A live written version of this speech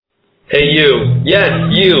Hey you, yes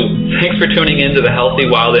you, thanks for tuning in to the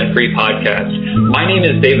Healthy, Wild, and Free podcast. My name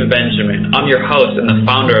is David Benjamin. I'm your host and the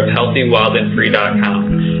founder of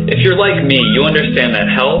HealthyWildAndFree.com. If you're like me, you understand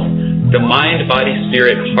that health, the mind, body,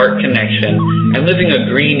 spirit, heart connection, and living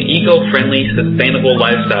a green, eco-friendly, sustainable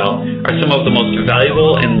lifestyle are some of the most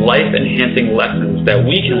valuable and life-enhancing lessons that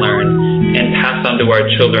we can learn and pass on to our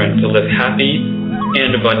children to live happy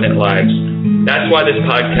and abundant lives. That's why this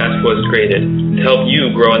podcast was created, to help you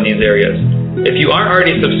grow in these areas. If you aren't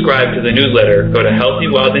already subscribed to the newsletter, go to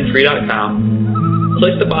HealthyWildAndFree.com,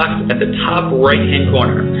 click the box at the top right-hand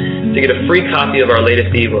corner to get a free copy of our latest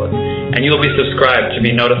ebook, and you'll be subscribed to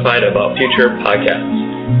be notified about future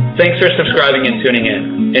podcasts. Thanks for subscribing and tuning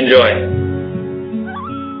in. Enjoy.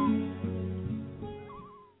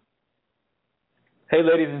 Hey,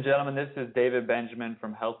 ladies and gentlemen, this is David Benjamin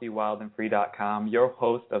from HealthyWildAndFree.com, your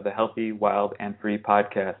host of the Healthy, Wild, and Free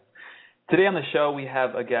podcast. Today on the show, we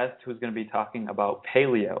have a guest who's going to be talking about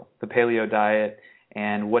paleo, the paleo diet,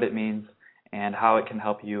 and what it means and how it can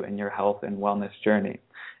help you in your health and wellness journey.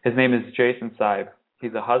 His name is Jason Seib.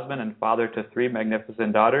 He's a husband and father to 3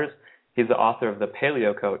 magnificent daughters. He's the author of The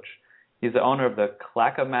Paleo Coach. He's the owner of the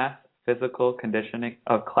Clackamas Physical Conditioning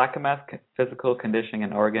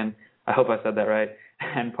in Oregon. I hope I said that right,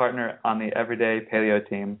 and partner on the Everyday Paleo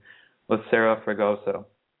team with Sarah Fragoso.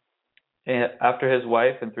 After his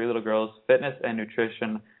wife and 3 little girls, fitness and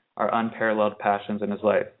nutrition are unparalleled passions in his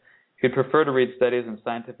life. He'd prefer to read studies and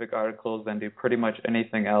scientific articles than do pretty much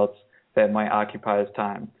anything else that might occupy his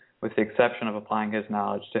time, with the exception of applying his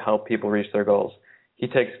knowledge to help people reach their goals. He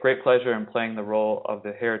takes great pleasure in playing the role of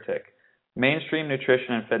the heretic. Mainstream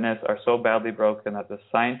nutrition and fitness are so badly broken that the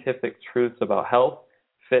scientific truths about health,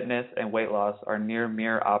 fitness, and weight loss are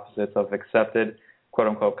mere opposites of accepted,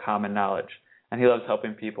 quote-unquote, common knowledge. And he loves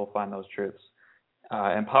helping people find those truths.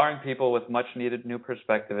 Empowering people with much-needed new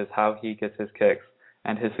perspective is how he gets his kicks,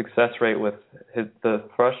 and his success rate with the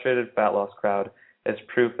frustrated fat loss crowd is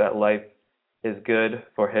proof that life is good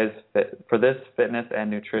for this fitness and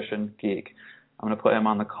nutrition geek. I'm going to put him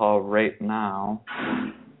on the call right now.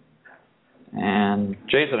 And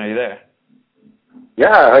Jason, are you there?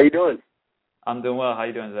 Yeah, how you doing? I'm doing well. How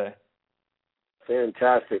you doing today?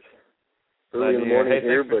 Fantastic. Early in the morning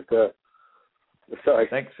here, but sorry.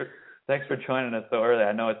 Thanks for joining us so early.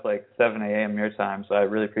 I know it's like 7 a.m. your time, so I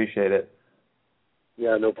really appreciate it.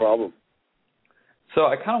 Yeah, no problem. So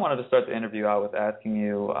I kind of wanted to start the interview out with asking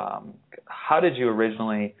you, how did you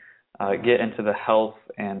originally get into the health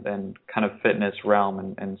and kind of fitness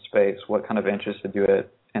realm and space? What kind of interested you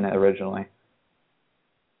in it originally?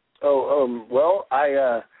 Well,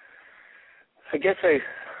 I guess I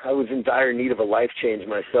was in dire need of a life change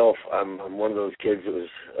myself. I'm one of those kids that was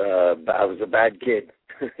I was a bad kid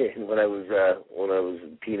when I was a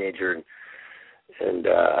teenager, and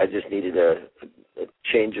I just needed a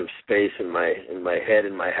change of space in my head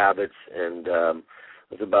and my habits. And I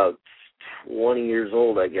was about 20 years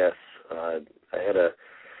old, I guess. I had a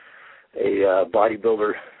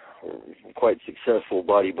bodybuilder, quite successful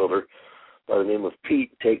bodybuilder, by the name of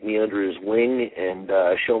Pete, take me under his wing and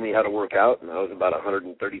show me how to work out. And I was about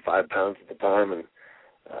 135 pounds at the time, and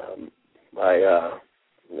I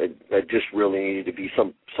just really needed to be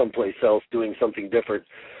someplace else doing something different.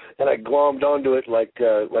 And I glommed onto it like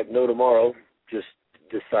no tomorrow. Just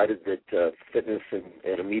decided that fitness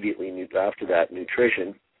and immediately after that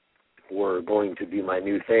nutrition were going to be my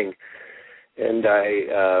new thing. And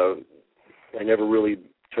I never really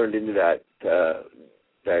turned into that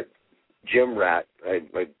gym rat. I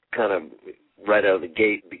kind of right out of the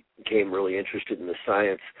gate became really interested in the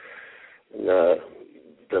science and the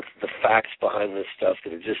facts behind this stuff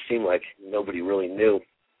that it just seemed like nobody really knew.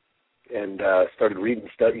 And started reading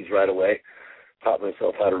studies right away. Taught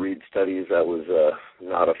myself how to read studies. That was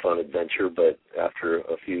not a fun adventure, but after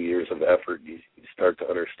a few years of effort, you start to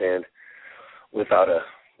understand without a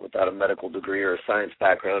medical degree or a science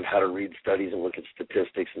background how to read studies and look at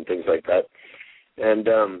statistics and things like that. And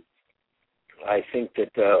I think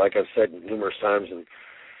that, like I've said numerous times in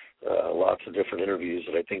lots of different interviews,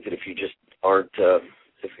 that I think that if you just aren't,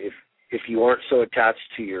 if you aren't so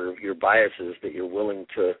attached to your biases that you're willing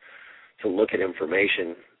to look at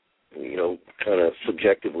information, kind of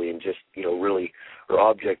subjectively and just, really, or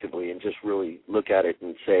objectively, and just really look at it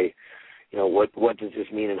and say, what does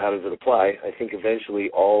this mean and how does it apply? I think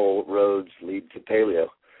eventually all roads lead to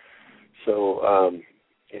paleo. So I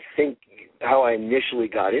think how I initially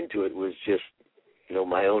got into it was just,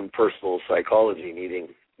 my own personal psychology needing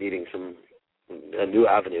a new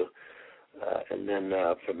avenue, and then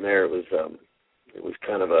from there it was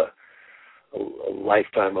kind of a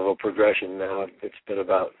lifetime of a progression. Now it's been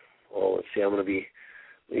about, I'm going to be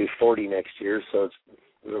be 40 next year, so it's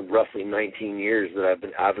roughly 19 years that I've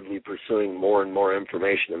been avidly pursuing more and more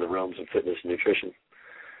information in the realms of fitness and nutrition.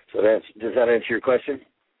 So does that answer your question?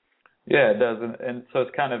 Yeah, it does, and so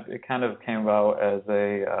it kind of came about as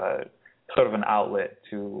a sort of an outlet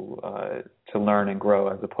to learn and grow,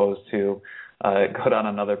 as opposed to go down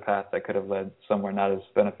another path that could have led somewhere not as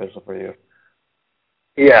beneficial for you.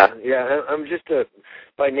 Yeah. I'm just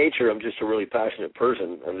by nature, I'm just a really passionate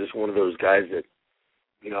person. I'm just one of those guys that,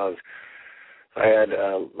 I had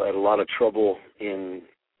a lot of trouble in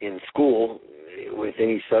school with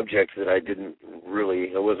any subject that I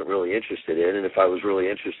wasn't really interested in, and if I was really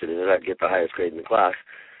interested in it, I'd get the highest grade in the class.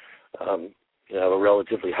 I have a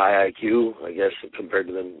relatively high IQ, I guess, compared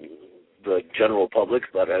to the general public,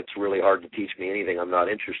 but it's really hard to teach me anything I'm not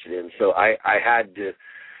interested in. So I had to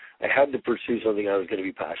pursue something I was going to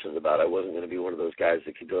be passionate about. I wasn't going to be one of those guys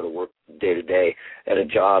that could go to work day to day at a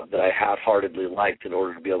job that I half-heartedly liked in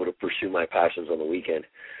order to be able to pursue my passions on the weekend.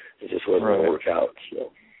 It just wasn't going to work out.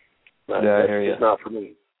 So I hear you. It's not for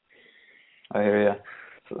me. I hear you.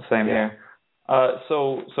 So, same here.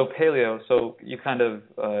 So paleo. So you kind of,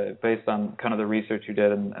 based on kind of the research you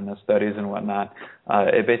did and the studies and whatnot,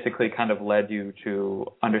 it basically kind of led you to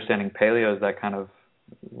understanding paleo. Is that kind of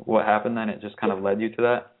what happened then? It just kind of led you to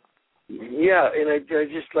that? Yeah, and I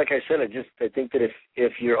just, like I said, I think that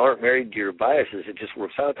if you aren't married to your biases, it just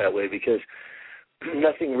works out that way, because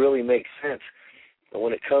nothing really makes sense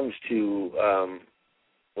when it comes to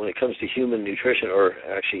human nutrition, or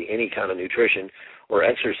actually any kind of nutrition or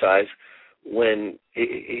exercise, when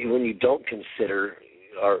you don't consider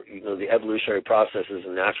the evolutionary processes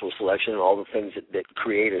and natural selection and all the things that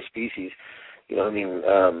create a species.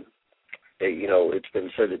 It's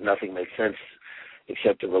been said that nothing makes sense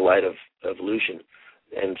except in the light of evolution.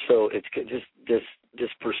 And so it's just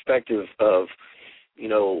this perspective of,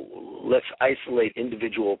 let's isolate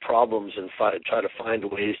individual problems and try to find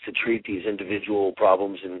ways to treat these individual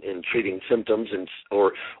problems in treating symptoms,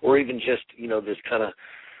 or even just, this kind of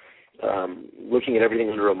looking at everything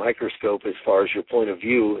under a microscope as far as your point of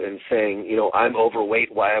view, and saying, I'm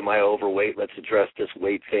overweight. Why am I overweight? Let's address this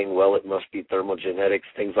weight thing. Well, it must be thermogenetics,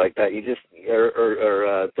 things like that. You just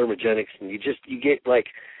or thermogenics, and you get like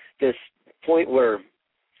this point where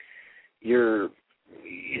you're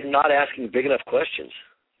not asking big enough questions.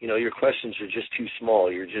 Your questions are just too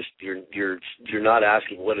small. You're not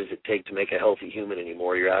asking what does it take to make a healthy human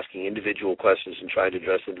anymore. You're asking individual questions and trying to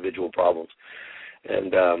address individual problems.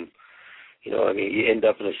 And you end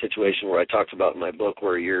up in a situation where I talked about in my book,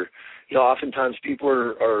 where oftentimes people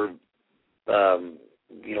are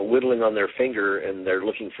whittling on their finger and they're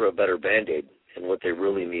looking for a better Band-Aid, and what they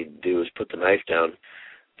really need to do is put the knife down,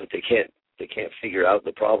 but they can't figure out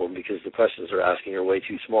the problem because the questions they're asking are way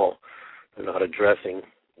too small. They're not addressing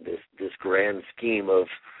this grand scheme of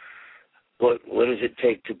what does it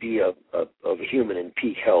take to be a human in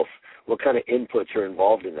peak health? What kind of inputs are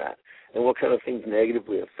involved in that? And what kind of things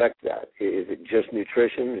negatively affect that? Is it just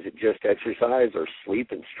nutrition? Is it just exercise, or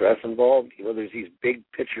sleep and stress involved? There's these big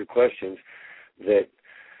picture questions that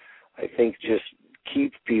I think just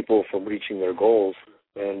keep people from reaching their goals.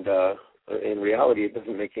 And in reality, it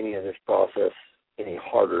doesn't make any of this process any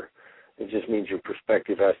harder. It just means your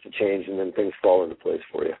perspective has to change, and then things fall into place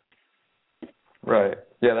for you. Right.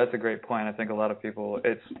 Yeah, that's a great point. I think a lot of people,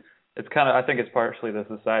 it's kind of, I think it's partially the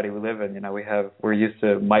society we live in. We're used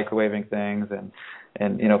to microwaving things and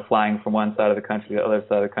flying from one side of the country to the other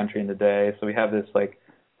side of the country in a day. So we have this like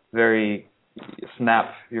very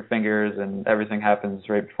snap your fingers and everything happens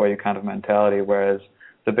right before you kind of mentality, whereas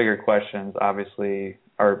the bigger questions obviously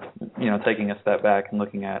are, taking a step back and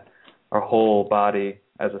looking at our whole body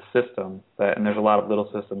as a system, and there's a lot of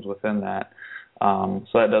little systems within that.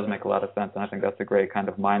 So that does make a lot of sense, and I think that's a great kind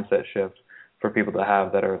of mindset shift for people to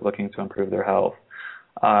have that are looking to improve their health.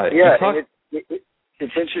 It's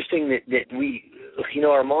interesting that we,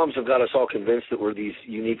 our moms have got us all convinced that we're these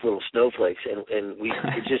unique little snowflakes, and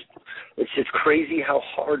it's just crazy how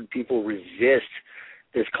hard people resist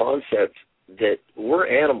this concept that we're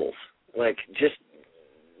animals. Like, just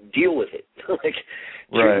deal with it.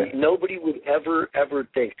 Right. Nobody would ever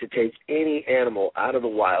think to take any animal out of the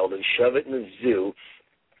wild and shove it in a zoo,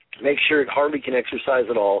 make sure it hardly can exercise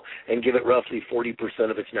at all, and give it roughly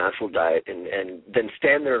 40% of its natural diet, and then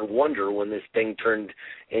stand there and wonder when this thing turned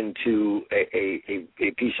into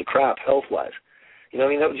a piece of crap health-wise. That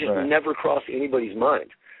would just never cross anybody's mind.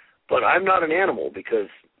 But I'm not an animal, because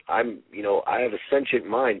I have a sentient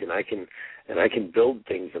mind, and I can build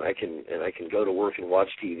things, and I can go to work and watch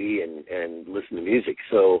TV and listen to music.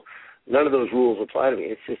 So none of those rules apply to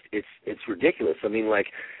me. It's ridiculous.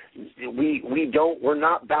 we're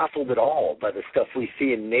not baffled at all by the stuff we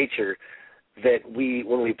see in nature that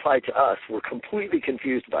when we apply to us, we're completely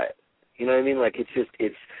confused by it. You know what I mean? Like,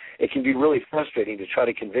 it can be really frustrating to try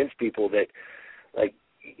to convince people that, like,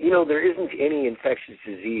 you know, there isn't any infectious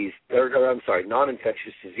disease,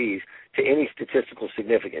 non-infectious disease to any statistical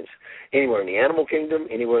significance anywhere in the animal kingdom,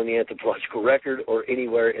 anywhere in the anthropological record, or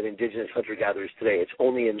anywhere in indigenous hunter-gatherers today. It's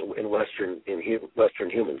only in Western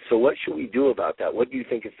humans. So what should we do about that? What do you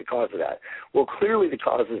think is the cause of that? Well, clearly the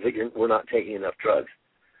cause is that we're not taking enough drugs.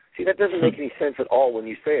 See, that doesn't make any sense at all when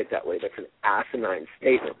you say it that way. That's an asinine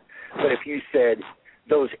statement. But if you said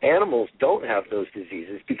those animals don't have those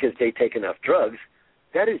diseases because they take enough drugs,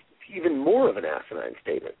 that is even more of an asinine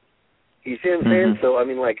statement. You see what I'm saying? So, I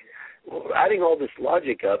mean, like, adding all this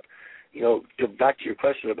logic up, you know, back to your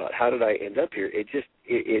question about how did I end up here, it's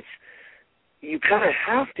you kind of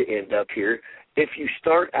have to end up here if you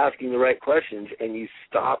start asking the right questions and you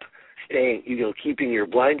stop keeping your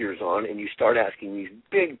blinders on, and you start asking these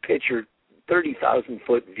big picture,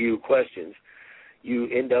 30,000-foot view questions. You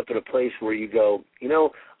end up at a place where you go, you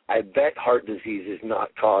know, I bet heart disease is not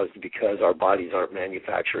caused because our bodies aren't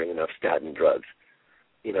manufacturing enough statin drugs.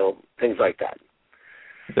 You know, things like that.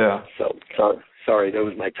 Yeah. So, sorry, that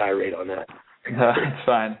was my tirade on that. It's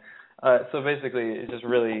fine. So basically, it's just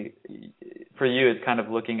really, for you, it's kind of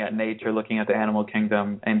looking at nature, looking at the animal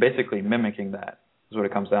kingdom, and basically mimicking that is what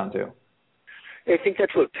it comes down to. I think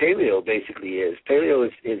that's what paleo basically is. Paleo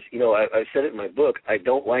is you know, I said it in my book, I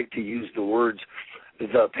don't like to use the words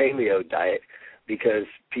the paleo diet because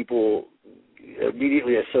people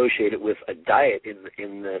immediately associate it with a diet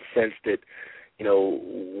in the sense that, you know,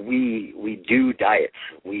 we do diets.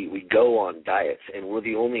 We go on diets, and we're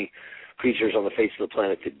the only creatures on the face of the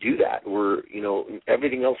planet to do that. You know,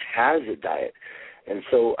 everything else has a diet. And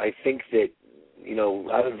so I think that, you know,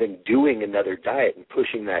 rather than doing another diet and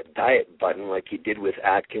pushing that diet button like you did with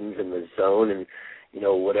Atkins and the Zone and, you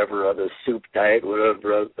know, whatever other soup diet,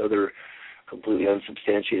 whatever other completely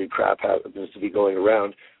unsubstantiated crap happens to be going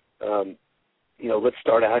around, you know, let's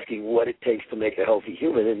start asking what it takes to make a healthy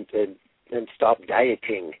human and stop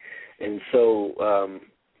dieting. And so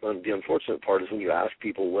the unfortunate part is when you ask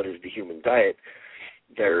people what is the human diet,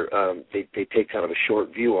 they take kind of a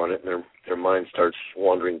short view on it, and their mind starts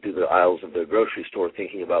wandering through the aisles of the grocery store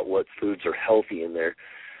thinking about what foods are healthy in there,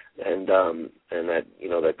 and that, you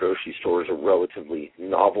know, that grocery store is a relatively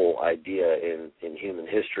novel idea in human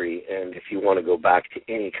history. And if you want to go back to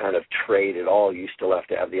any kind of trade at all, you still have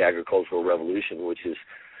to have the agricultural revolution, which is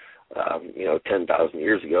 10,000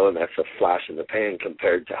 years ago, and that's a flash in the pan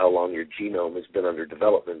compared to how long your genome has been under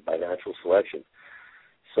development by natural selection.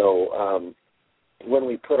 So when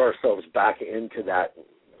we put ourselves back into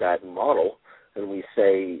that model and we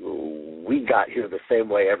say we got here the same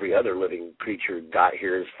way every other living creature got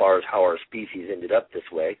here as far as how our species ended up this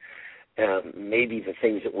way, maybe the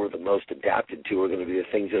things that we're the most adapted to are going to be the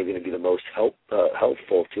things that are going to be the most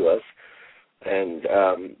helpful to us, and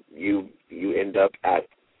you end up at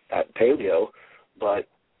paleo, but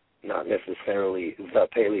not necessarily the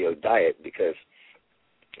paleo diet, because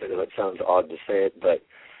I know it sounds odd to say it, but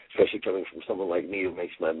especially coming from someone like me who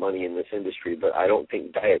makes my money in this industry, but I don't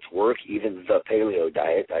think diets work, even the paleo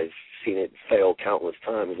diet. I've seen it fail countless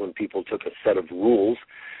times when people took a set of rules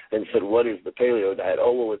and said, what is the paleo diet?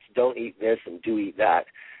 Oh, well, it's don't eat this and do eat that.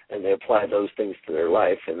 And they apply those things to their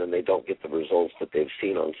life, and then they don't get the results that they've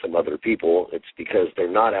seen on some other people. It's because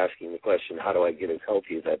they're not asking the question, how do I get as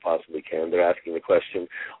healthy as I possibly can? They're asking the question,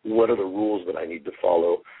 what are the rules that I need to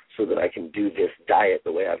follow so that I can do this diet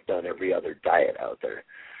the way I've done every other diet out there?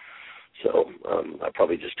 So I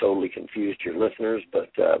probably just totally confused your listeners, but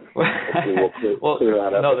hopefully we'll clear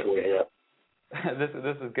that up.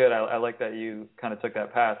 This is good. I like that you kind of took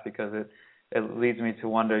that path, because it leads me to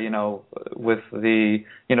wonder, you know, with the,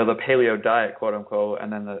 you know, the paleo diet, quote unquote,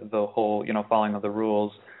 and then the whole, you know, following of the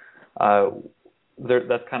rules,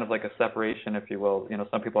 that's kind of like a separation, if you will. You know,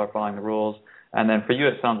 some people are following the rules, and then for you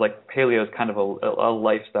it sounds like paleo is kind of a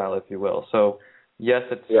lifestyle, if you will. So yes,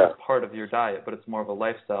 it's part of your diet, but it's more of a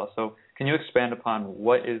lifestyle. So can you expand upon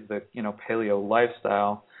what is the, you know, paleo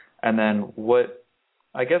lifestyle, and then what,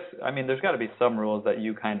 I guess, I mean, there's got to be some rules that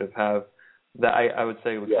you kind of have that I would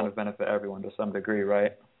say would kind of benefit everyone to some degree,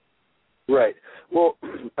 right? Right. Well,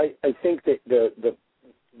 I think that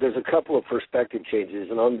there's a couple of perspective changes,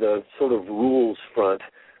 and on the sort of rules front,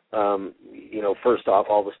 you know, first off,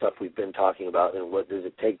 all the stuff we've been talking about and what does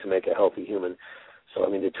it take to make a healthy human. So, I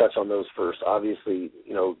mean, to touch on those first, obviously,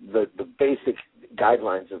 you know, the basic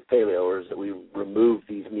guidelines of paleo is that we remove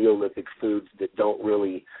these Neolithic foods that don't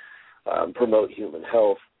really promote human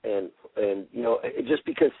health. And you know, just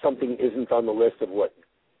because something isn't on the list of what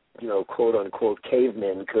quote unquote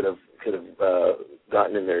cavemen could have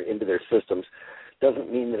gotten into their systems,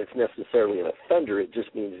 doesn't mean that it's necessarily an offender. It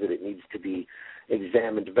just means that it needs to be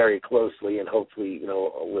examined very closely and hopefully,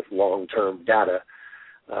 with long-term data.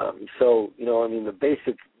 The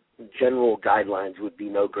basic general guidelines would be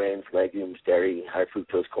no grains, legumes, dairy, high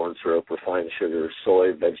fructose corn syrup, refined sugar,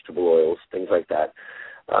 soy, vegetable oils, things like that.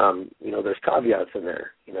 There's caveats in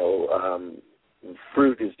there.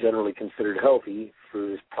 Fruit is generally considered healthy.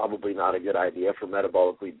 Fruit is probably not a good idea for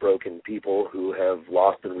metabolically broken people who have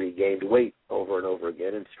lost and regained weight over and over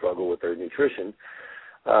again and struggle with their nutrition.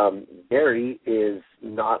 Dairy is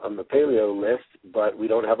not on the paleo list, but we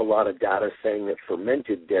don't have a lot of data saying that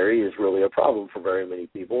fermented dairy is really a problem for very many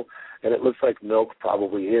people. And it looks like milk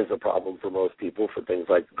probably is a problem for most people for things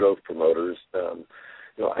like growth promoters,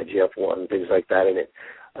 IGF-1, things like that in it,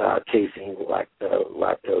 casein,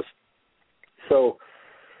 lactose. So,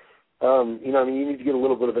 you need to get a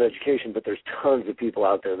little bit of an education, but there's tons of people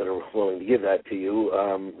out there that are willing to give that to you.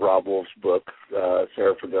 Rob Wolf's book,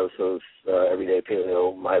 Sarah Fragoso's Everyday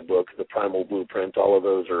Paleo, my book, The Primal Blueprint, all of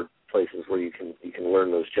those are places where you can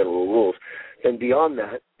learn those general rules. And beyond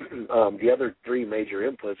that, the other three major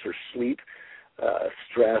inputs are sleep,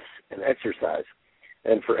 stress, and exercise.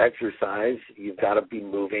 And for exercise, you've got to be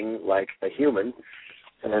moving like a human,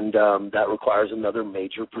 and that requires another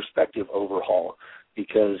major perspective overhaul,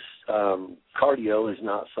 because cardio is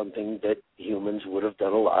not something that humans would have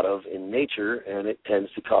done a lot of in nature, and it tends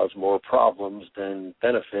to cause more problems than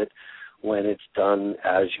benefit when it's done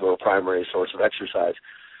as your primary source of exercise.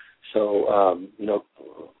 So,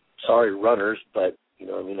 sorry, runners, but,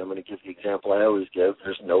 I'm going to give the example I always give.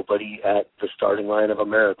 There's nobody at the starting line of a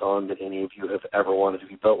marathon that any of you have ever wanted to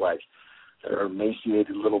be built like. There are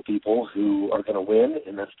emaciated little people who are going to win,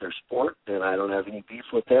 and that's their sport, and I don't have any beef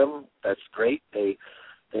with them. That's great. They're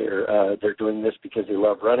doing this because they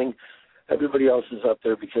love running. Everybody else is up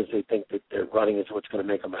there because they think that their running is what's going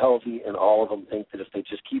to make them healthy, and all of them think that if they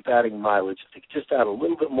just keep adding mileage, if they just add a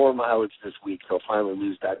little bit more mileage this week, they'll finally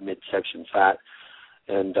lose that midsection fat,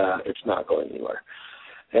 and it's not going anywhere.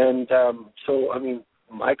 And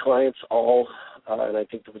my clients all, and I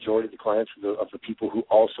think the majority of the clients of the people who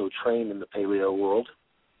also train in the paleo world,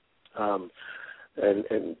 and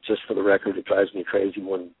just for the record, it drives me crazy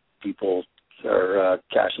when people are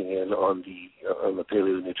cashing in on the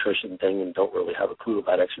paleo nutrition thing and don't really have a clue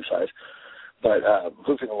about exercise. But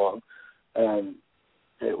moving along,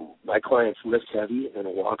 my clients lift heavy and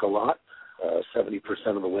walk a lot. 70%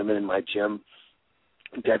 of the women in my gym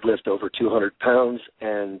deadlift over 200 pounds,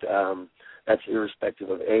 and that's irrespective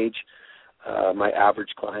of age. My average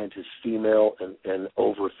client is female and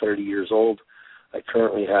over 30 years old. I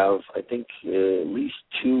currently have, I think, at least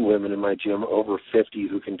 2 women in my gym over 50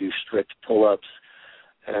 who can do strict pull-ups,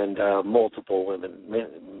 and multiple women,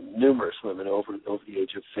 numerous women over the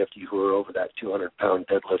age of 50 who are over that 200-pound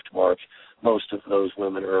deadlift mark. Most of those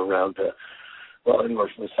women are around, anywhere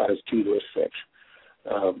from a size 2 to a 6.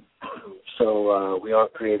 So we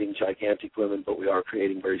aren't creating gigantic women, but we are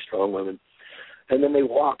creating very strong women. And then they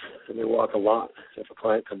walk a lot. If a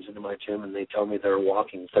client comes into my gym and they tell me they're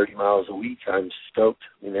walking 30 miles a week, I'm stoked.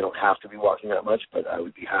 I mean, they don't have to be walking that much, but I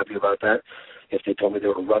would be happy about that. If they told me they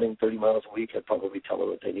were running 30 miles a week, I'd probably tell them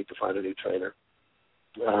that they need to find a new trainer.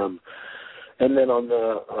 And then on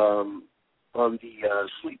the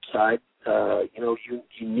sleep side, you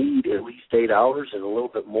need at least 8 hours, and a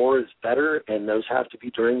little bit more is better, and those have to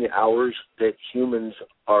be during the hours that humans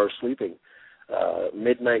are sleeping.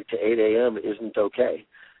 Midnight to 8 a.m. isn't okay.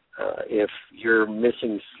 If you're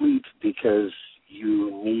missing sleep because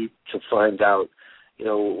you need to find out,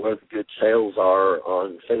 where the good sales are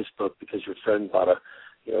on Facebook because your friend bought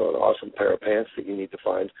an awesome pair of pants that you need to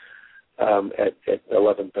find at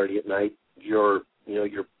 11:30 at night, you're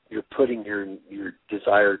putting your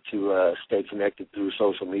desire to stay connected through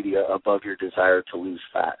social media above your desire to lose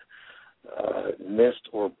fat. Missed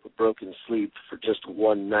or broken sleep for just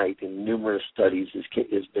one night in numerous studies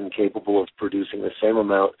has been capable of producing the same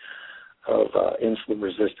amount of insulin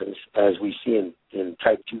resistance as we see in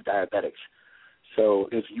type 2 diabetics. So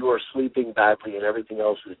if you are sleeping badly and everything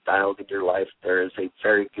else is dialed in your life, there is a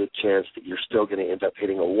very good chance that you're still going to end up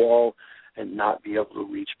hitting a wall and not be able to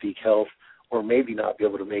reach peak health, or maybe not be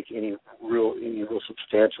able to make any real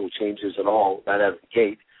substantial changes at all right out of the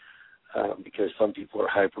gate. Because some people are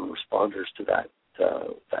hyper responders to that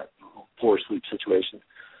poor sleep situation.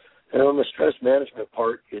 And on the stress management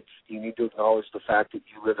part, you need to acknowledge the fact that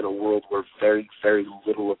you live in a world where very, very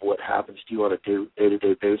little of what happens to you on a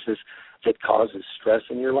day-to-day basis that causes stress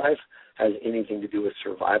in your life has anything to do with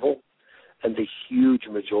survival. And the huge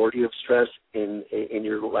majority of stress in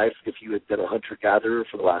your life, if you had been a hunter-gatherer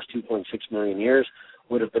for the last 2.6 million years,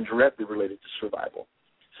 would have been directly related to survival.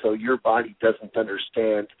 So your body doesn't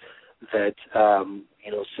understand that,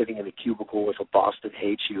 sitting in a cubicle with a boss that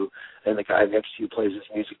hates you and the guy next to you plays his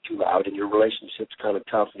music too loud and your relationship's kind of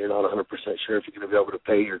tough and you're not 100% sure if you're going to be able to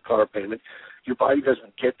pay your car payment. Your body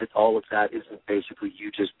doesn't get that all of that isn't basically you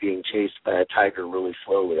just being chased by a tiger really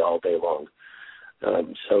slowly all day long.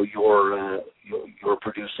 So you're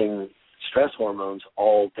producing stress hormones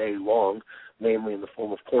all day long, mainly in the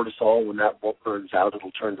form of cortisol. When that burns out,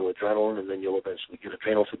 it'll turn to adrenaline, and then you'll eventually get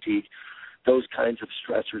adrenal fatigue. Those kinds of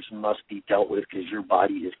stressors must be dealt with because your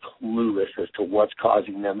body is clueless as to what's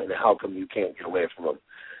causing them and how come you can't get away from them.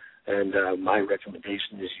 And my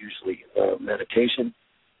recommendation is usually meditation.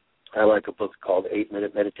 I like a book called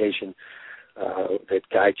 8-Minute Meditation that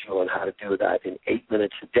guides you on how to do that in 8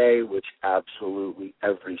 minutes a day, which absolutely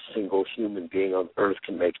every single human being on earth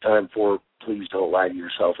can make time for. Please don't lie to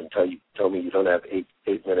yourself and tell me you don't have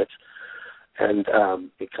eight minutes. And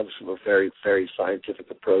it comes from a very, very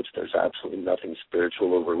scientific approach. There's absolutely nothing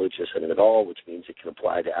spiritual or religious in it at all, which means it can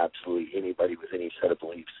apply to absolutely anybody with any set of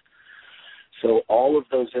beliefs. So all of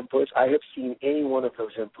those inputs, I have seen any one of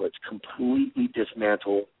those inputs completely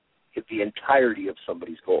dismantle the entirety of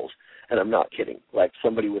somebody's goals. And I'm not kidding. Like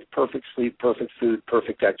somebody with perfect sleep, perfect food,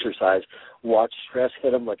 perfect exercise, watch stress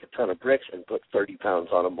hit them like a ton of bricks and put 30 pounds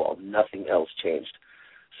on them while nothing else changed.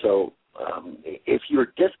 So if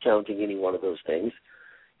you're discounting any one of those things,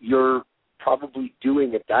 you're probably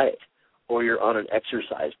doing a diet or you're on an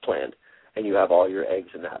exercise plan and you have all your eggs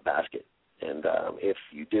in that basket. And if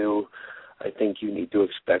you do, I think you need to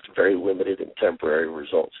expect very limited and temporary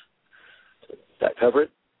results. Does that cover it?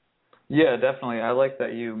 Yeah, definitely. I like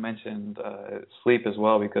that you mentioned sleep as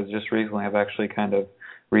well, because just recently I've actually kind of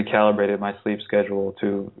recalibrated my sleep schedule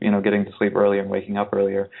to, getting to sleep earlier and waking up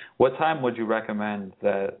earlier. What time would you recommend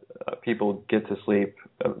that people get to sleep?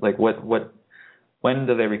 Like when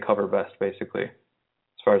do they recover best, basically,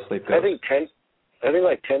 as far as sleep goes? I think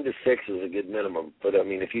like 10 to 6 is a good minimum. But, I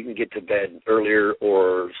mean, if you can get to bed earlier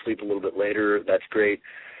or sleep a little bit later, that's great.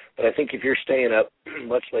 But I think if you're staying up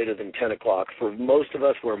much later than 10 o'clock, for most of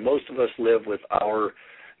us, where most of us live with our,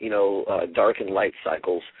 dark and light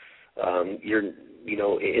cycles, you're,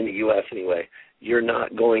 in the U.S. anyway, you're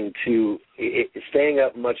not going to, staying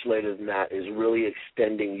up much later than that is really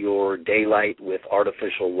extending your daylight with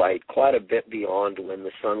artificial light quite a bit beyond when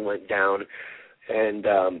the sun went down, and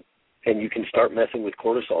you can start messing with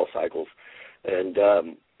cortisol cycles. And,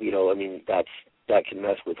 that can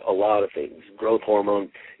mess with a lot of things. Growth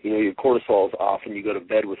hormone, your cortisol is off and you go to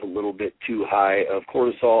bed with a little bit too high of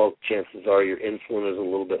cortisol, chances are your insulin is a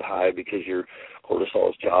little bit high because your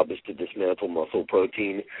cortisol's job is to dismantle muscle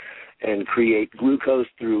protein and create glucose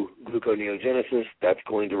through gluconeogenesis. That's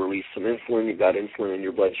going to release some insulin. You've got insulin in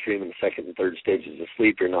your bloodstream in the second and third stages of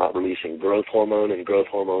sleep. You're not releasing growth hormone, and growth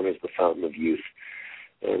hormone is the fountain of youth.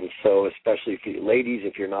 And so especially for you ladies,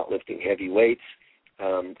 if you're not lifting heavy weights,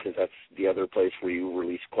 because that's the other place where you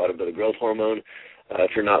release quite a bit of growth hormone.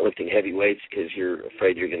 If you're not lifting heavy weights because you're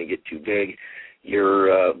afraid you're going to get too big,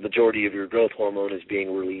 your majority of your growth hormone is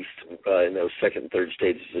being released in those second and third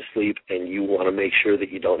stages of sleep, and you want to make sure that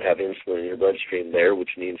you don't have insulin in your bloodstream there, which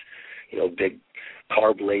means, big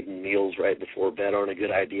carb-laden meals right before bed aren't a good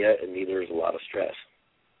idea, and neither is a lot of stress.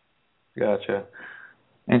 Gotcha.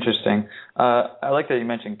 Interesting. I like that you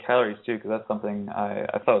mentioned calories too, because that's something I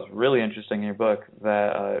thought was really interesting in your book.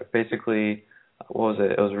 That basically, what was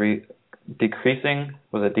it? It was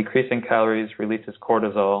decreasing calories releases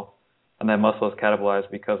cortisol, and then muscle is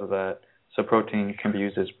catabolized because of that. So protein can be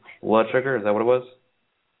used as blood sugar. Is that what it was?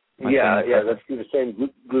 Yeah, that's the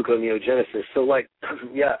same gluconeogenesis. So,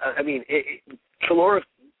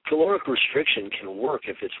 caloric restriction can work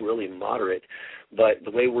if it's really moderate, but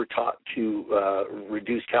the way we're taught to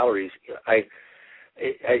reduce calories,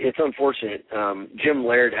 it's unfortunate. Jim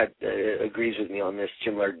Laird agrees with me on this.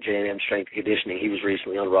 Jim Laird, J&M Strength and Conditioning. He was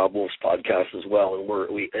recently on Rob Wolf's podcast as well,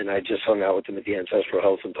 and I just hung out with him at the Ancestral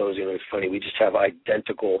Health Symposium. It's funny, we just have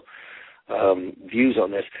identical views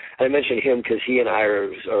on this. I mentioned him because he and I are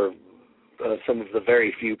some of the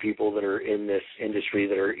very few people that are in this industry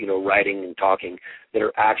that are, writing and talking, that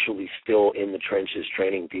are actually still in the trenches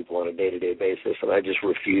training people on a day-to-day basis, and I just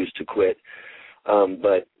refuse to quit.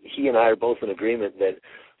 But he and I are both in agreement that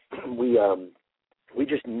we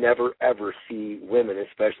just never, ever see women,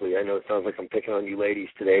 especially, I know it sounds like I'm picking on you ladies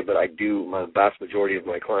today, but I do, my vast majority of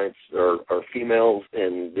my clients are females,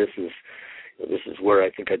 and this is where I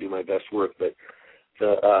think I do my best work, but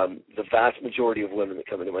the vast majority of women that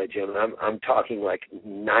come into my gym, and I'm talking like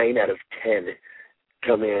 9 out of 10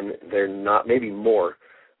 come in, they're not, maybe more,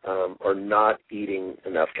 are not eating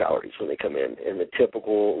enough calories when they come in. And the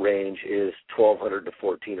typical range is 1,200 to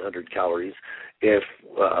 1,400 calories. If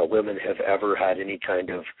women have ever had any kind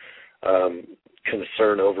of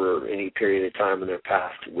concern over any period of time in their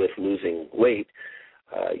past with losing weight,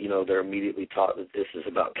 they're immediately taught that this is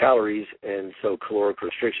about calories, and so caloric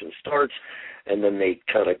restriction starts, and then they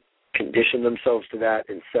kind of condition themselves to that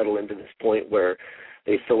and settle into this point where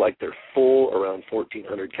they feel like they're full around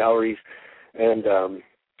 1,400 calories. And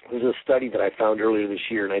there's a study that I found earlier this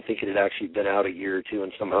year, and I think it had actually been out a year or two,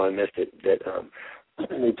 and somehow I missed it, that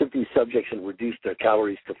they took these subjects and reduced their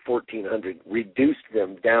calories to 1,400, reduced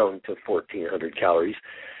them down to 1,400 calories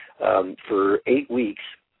for 8 weeks,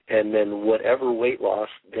 and then whatever weight loss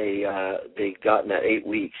they got in that 8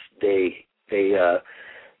 weeks, they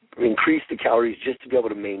increased the calories just to be able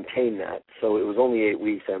to maintain that. So it was only 8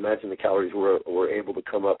 weeks. I imagine the calories were able to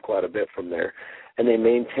come up quite a bit from there. And they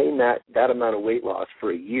maintained that amount of weight loss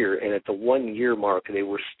for a year, and at the 1 year mark, they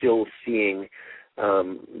were still seeing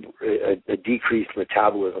a decreased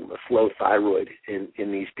metabolism, a slow thyroid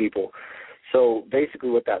in these people. So basically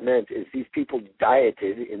what that meant is these people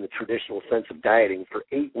dieted in the traditional sense of dieting for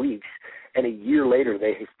 8 weeks, and a year later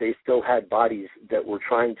they still had bodies that were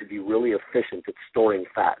trying to be really efficient at storing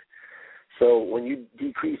fat. So when you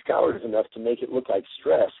decrease calories enough to make it look like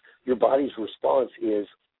stress, your body's response is,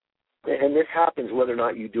 and this happens whether or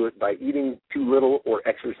not you do it by eating too little or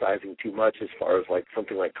exercising too much, as far as like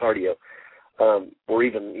something like cardio, or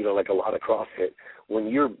even, like a lot of CrossFit. When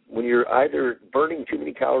you're either burning too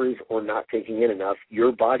many calories or not taking in enough,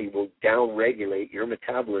 your body will down-regulate your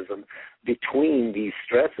metabolism between these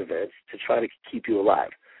stress events to try to keep you alive.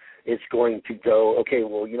 It's going to go, okay,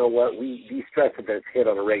 well, you know what? These stress events hit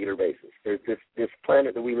on a regular basis. There's this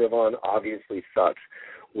planet that we live on obviously sucks.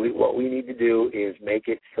 What we need to do is make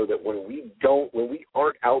it so that when we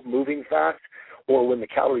aren't out moving fast, or when the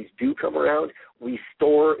calories do come around, we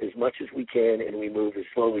store as much as we can and we move as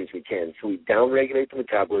slowly as we can. So we downregulate the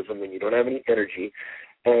metabolism when you don't have any energy,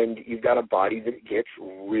 and you've got a body that gets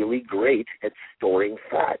really great at storing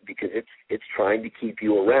fat because it's trying to keep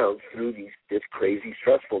you around through this crazy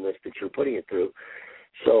stressfulness that you're putting it through.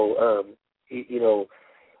 So,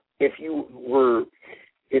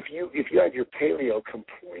 if you had your paleo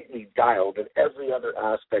completely dialed and every other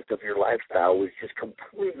aspect of your lifestyle was just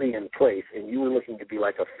completely in place, and you were looking to be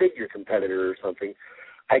like a figure competitor or something,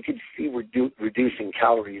 I could see reducing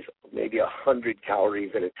calories, maybe 100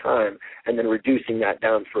 calories at a time, and then reducing that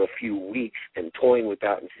down for a few weeks and toying with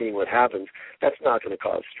that and seeing what happens. That's not going to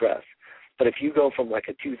cause stress. But if you go from like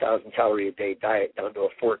a 2,000 calorie a day diet down to a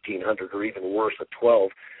 1,400 or even worse, a 12,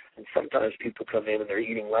 and sometimes people come in and they're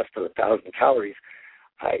eating less than 1,000 calories,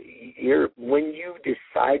 when you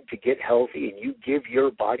decide to get healthy and you give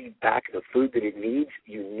your body back the food that it needs,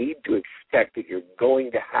 you need to expect that you're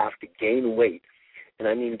going to have to gain weight, and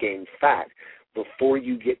I mean gain fat, before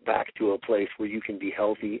you get back to a place where you can be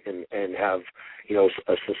healthy and have,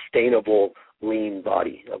 a sustainable, lean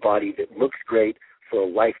body, a body that looks great for a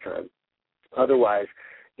lifetime. Otherwise,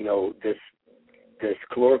 this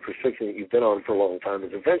caloric restriction that you've been on for a long time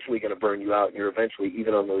is eventually going to burn you out, and you're eventually,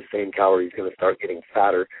 even on those same calories, going to start getting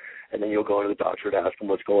fatter. And then you'll go into the doctor to ask him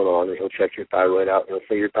what's going on, and he'll check your thyroid out, and he'll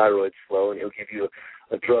say your thyroid's slow, and he'll give you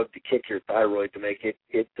a drug to kick your thyroid to make it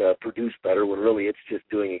produce better, when really it's just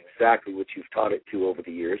doing exactly what you've taught it to over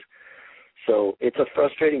the years. So it's a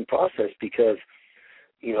frustrating process because,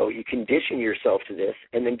 you condition yourself to this,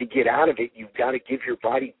 and then to get out of it, you've got to give your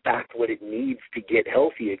body back what it needs to get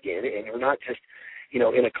healthy again. And we're not just,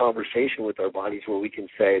 in a conversation with our bodies where we can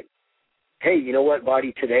say, hey, you know what,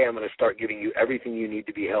 body, today I'm going to start giving you everything you need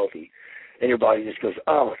to be healthy. And your body just goes,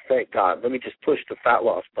 oh, thank God, let me just push the fat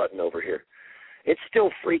loss button over here. It's still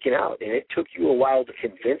freaking out, and it took you a while to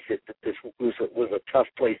convince it that this was a tough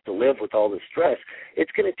place to live with all this stress.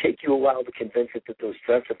 It's going to take you a while to convince it that those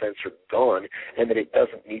stress events are gone and that it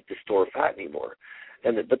doesn't need to store fat anymore.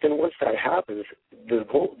 But then once that happens, the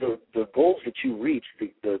goals that you reach,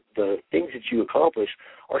 the things that you accomplish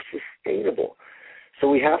are sustainable. So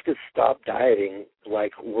we have to stop dieting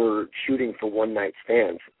like we're shooting for one-night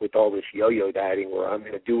stands with all this yo-yo dieting where I'm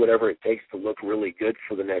going to do whatever it takes to look really good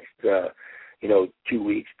for the next 2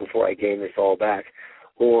 weeks before I gain this all back,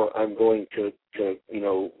 or I'm going to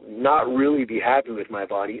not really be happy with my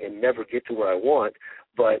body and never get to where I want,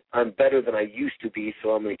 but I'm better than I used to be, so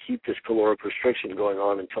I'm going to keep this caloric restriction going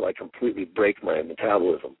on until I completely break my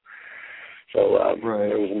metabolism. So right.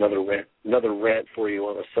 There was another rant for you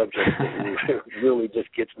on a subject that really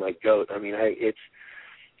just gets my goat. I mean,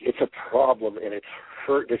 it's a problem, and it's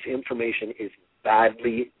hurt. This information is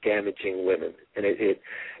badly damaging women, and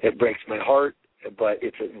it breaks my heart, but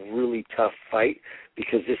it's a really tough fight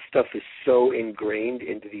because this stuff is so ingrained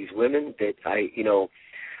into these women that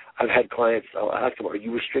I've had clients, I'll ask them, are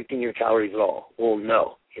you restricting your calories at all? Well,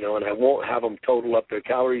 no. And I won't have them total up their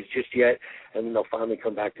calories just yet, and then they'll finally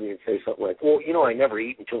come back to me and say something like, well, I never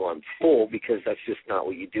eat until I'm full because that's just not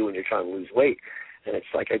what you do when you're trying to lose weight. And it's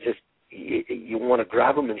like you want to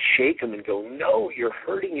grab them and shake them and go, no, you're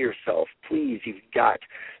hurting yourself. Please, you've got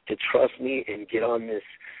to trust me and get on this,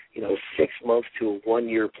 6 months to a 1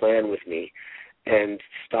 year plan with me, and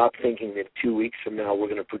stop thinking that 2 weeks from now we're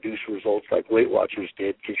going to produce results like Weight Watchers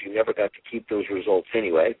did, because you never got to keep those results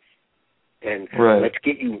anyway. And let's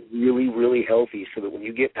get you really, really healthy so that when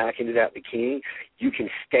you get back into that bikini, you can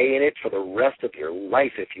stay in it for the rest of your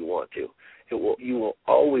life if you want to. You will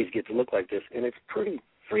always get to look like this, and it's pretty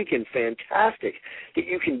freaking fantastic that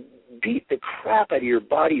you can beat the crap out of your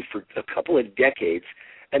body for a couple of decades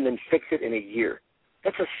and then fix it in a year.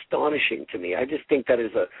 That's astonishing to me. I just think that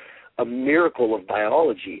is a miracle of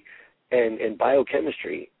biology and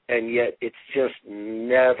biochemistry, and yet it's just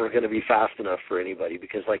never going to be fast enough for anybody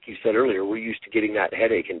because, like you said earlier, we're used to getting that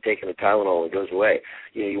headache and taking a Tylenol and it goes away.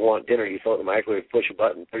 You want dinner, you throw it in the microwave, push a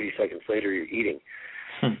button, 30 seconds later you're eating.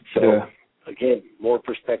 Again, more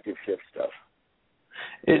perspective shift stuff.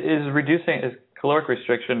 Is caloric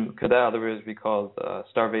restriction, could that otherwise be called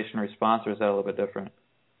starvation response, or is that a little bit different?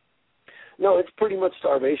 No, it's pretty much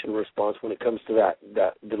starvation response when it comes to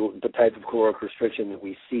the type of caloric restriction that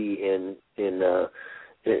we see in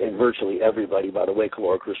virtually everybody. By the way,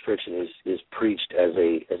 caloric restriction is preached as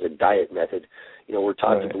a diet method. We're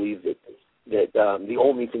taught to believe that the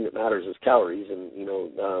only thing that matters is calories, and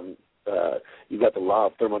you've got the law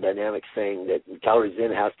of thermodynamics saying that calories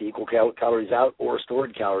in has to equal calories out or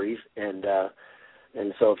stored calories, and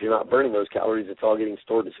so if you're not burning those calories, it's all getting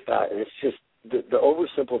stored as fat, and it's just the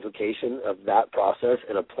oversimplification of that process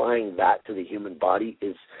and applying that to the human body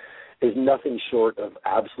is nothing short of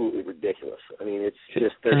absolutely ridiculous. I mean, it's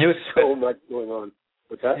just there's so much going on.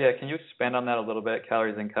 What's that? Yeah, can you expand on that a little bit,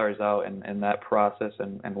 calories in, calories out, and that process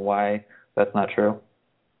and why that's not true?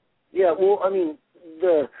 Yeah, well, I mean,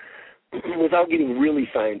 without getting really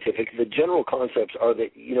scientific, the general concepts are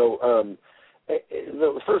that,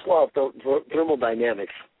 the first law of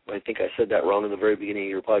thermodynamics, I think I said that wrong in the very beginning of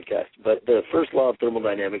your podcast, but the first law of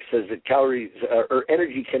thermodynamics says that calories or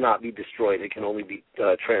energy cannot be destroyed. It can only be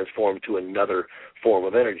transformed to another form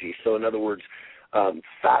of energy. So in other words,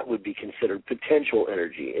 fat would be considered potential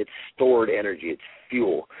energy. It's stored energy. It's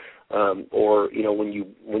fuel. Or,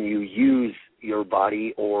 when you use your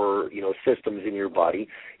body or, systems in your body,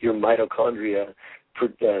 your mitochondria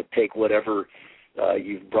take whatever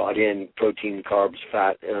you've brought in, protein, carbs,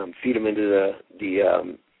 fat, feed them into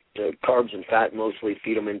the carbs and fat mostly,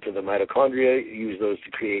 feed them into the mitochondria, use those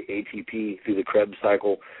to create ATP through the Krebs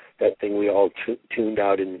cycle, that thing we all tuned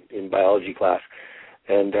out in biology class.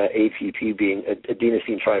 And ATP being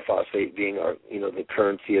adenosine triphosphate being our, the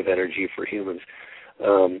currency of energy for humans.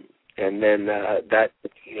 And then that,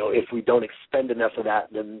 if we don't expend enough of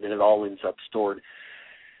that, then it all ends up stored.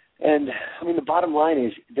 And I mean, the bottom line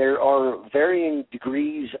is there are varying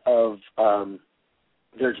degrees of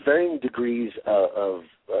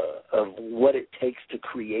what it takes to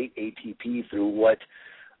create ATP through what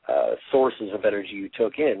sources of energy you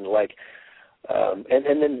took in, like. And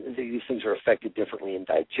then these things are affected differently in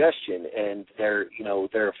digestion, and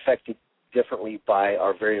they're affected differently by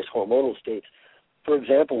our various hormonal states. For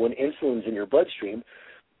example, when insulin's in your bloodstream,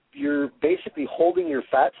 you're basically holding your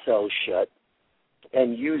fat cells shut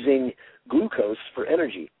and using glucose for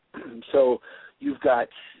energy. So you've got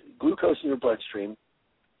glucose in your bloodstream,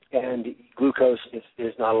 and glucose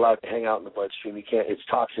is not allowed to hang out in the bloodstream. You can't. It's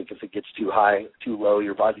toxic if it gets too high, too low.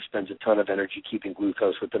 Your body spends a ton of energy keeping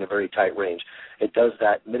glucose within a very tight range. It does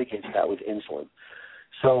that, mitigates that with insulin.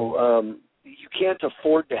 So you can't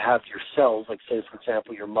afford to have your cells, like say, for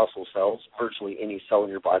example, your muscle cells, virtually any cell in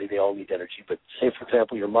your body, they all need energy, but say, for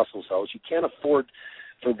example, your muscle cells, you can't afford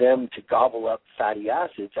for them to gobble up fatty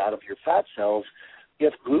acids out of your fat cells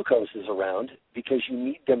if glucose is around, because you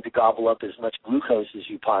need them to gobble up as much glucose as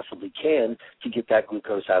you possibly can to get that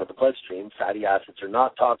glucose out of the bloodstream. Fatty acids are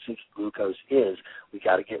not toxic. Glucose is. We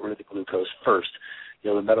got to get rid of the glucose first.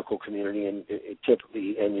 The medical community and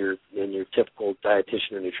typically, and your typical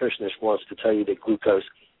dietitian or nutritionist wants to tell you that glucose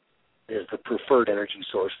is the preferred energy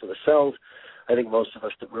source for the cells. I think most of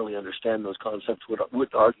us that really understand those concepts would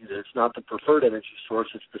argue that it's not the preferred energy source,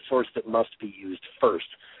 it's the source that must be used first.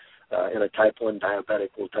 And a type 1 diabetic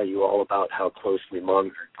will tell you all about how closely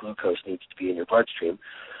monitored glucose needs to be in your bloodstream.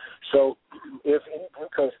 So if any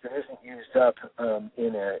glucose that isn't used up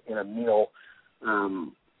in a meal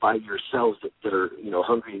by your cells that are,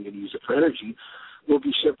 hungry and going to use it for energy will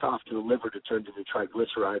be shipped off to the liver to turn into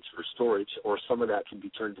triglycerides for storage, or some of that can be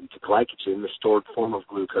turned into glycogen, the stored form of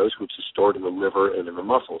glucose, which is stored in the liver and in the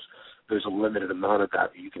muscles. There's a limited amount of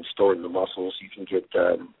that you can store in the muscles. You can get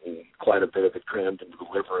quite a bit of it crammed into the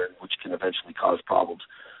liver, which can eventually cause problems.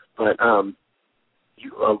 But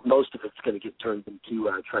most of it's going to get turned into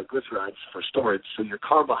triglycerides for storage. So your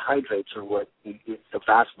carbohydrates are what the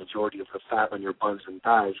vast majority of the fat on your buns and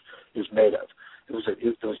thighs is made of. Those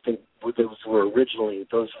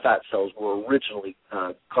fat cells were originally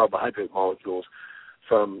carbohydrate molecules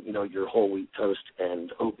from, your whole wheat toast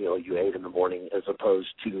and oatmeal you ate in the morning, as opposed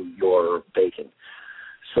to your bacon.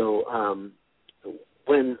 So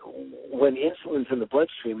when insulin's in the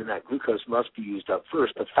bloodstream and that glucose must be used up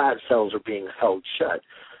first, the fat cells are being held shut.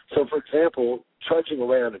 So, for example, trudging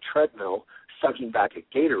away on a treadmill, sucking back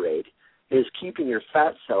a Gatorade, is keeping your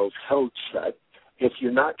fat cells held shut. If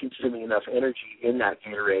you're not consuming enough energy in that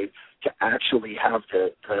Gatorade to actually have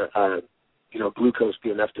the glucose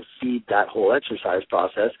be enough to feed that whole exercise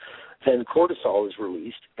process, then cortisol is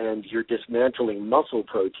released, and you're dismantling muscle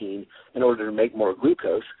protein in order to make more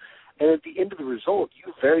glucose. And at the end of the result,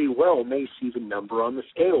 you very well may see the number on the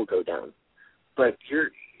scale go down. But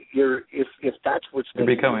if that's what's you're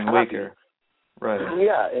making becoming you happy, weaker, right?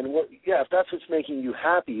 Yeah, if that's what's making you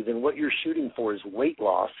happy, then what you're shooting for is weight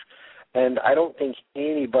loss. And I don't think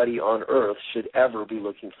anybody on earth should ever be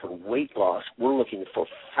looking for weight loss. We're looking for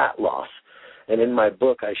fat loss. And in my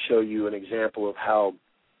book, I show you an example of how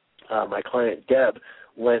my client Deb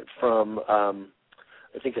went from,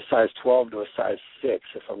 I think, a size 12 to a size 6,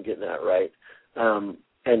 if I'm getting that right,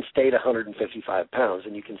 and stayed 155 pounds.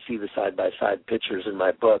 And you can see the side-by-side pictures in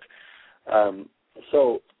my book.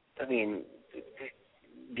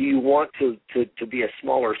 Do you want to be a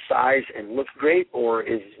smaller size and look great, or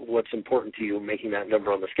is what's important to you making that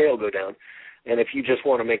number on the scale go down? And if you just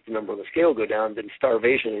want to make the number on the scale go down, then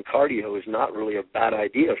starvation and cardio is not really a bad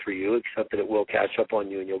idea for you, except that it will catch up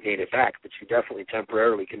on you and you'll gain it back. But you definitely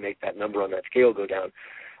temporarily can make that number on that scale go down.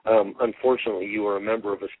 Unfortunately, you are a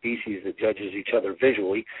member of a species that judges each other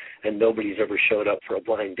visually, and nobody's ever showed up for a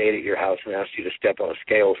blind date at your house and asked you to step on a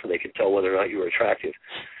scale so they could tell whether or not you were attractive.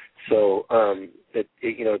 So, at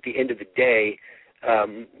the end of the day,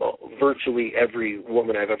 virtually every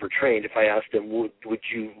woman I've ever trained, if I asked them, would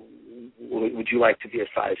you like to be a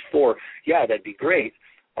size 4? Yeah, that'd be great.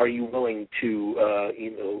 Are you willing to,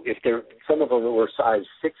 if some of them were size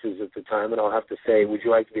 6s at the time, and I'll have to say, would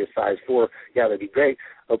you like to be a size 4? Yeah, that'd be great.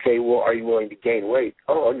 Okay, well, are you willing to gain weight?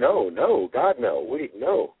 Oh, no, God, no.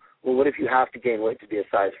 No. Well, what if you have to gain weight to be a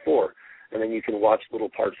size 4? And then you can watch little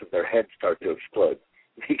parts of their head start to explode.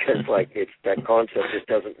 Because it's that concept just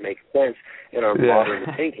doesn't make sense in our modern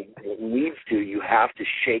thinking. It needs to. You have to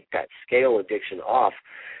shake that scale addiction off,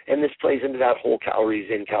 and this plays into that whole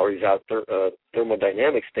calories in, calories out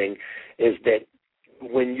thermodynamics thing. Is that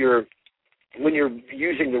when you're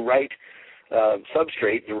using the right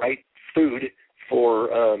substrate, the right food for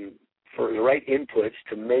the right inputs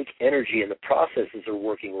to make energy, and the processes are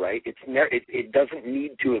working right, it doesn't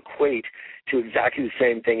need to equate to exactly the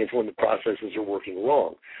same thing as when the processes are working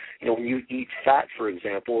wrong. When you eat fat, for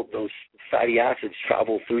example, those fatty acids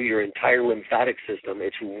travel through your entire lymphatic system.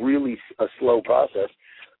 It's really a slow process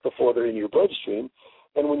before they're in your bloodstream.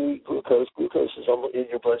 And when you eat glucose is in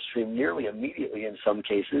your bloodstream nearly immediately in some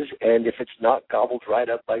cases, and if it's not gobbled right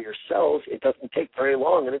up by your cells, it doesn't take very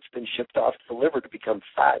long, and it's been shipped off to the liver to become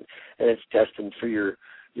fat, and it's destined for your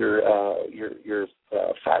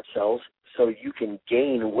fat cells, so you can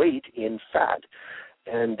gain weight in fat.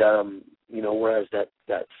 And whereas that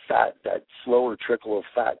fat, that slower trickle of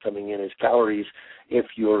fat coming in as calories, if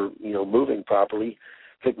you're moving properly,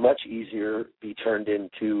 could much easier be turned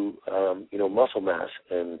into muscle mass,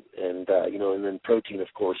 and then protein,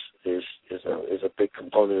 of course, is a big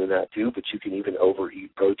component of that too. But you can even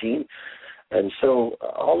overeat protein, and so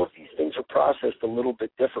all of these things are processed a little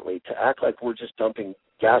bit differently. To act like we're just dumping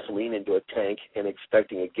gasoline into a tank and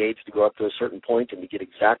expecting a gauge to go up to a certain point and to get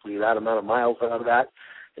exactly that amount of miles out of that,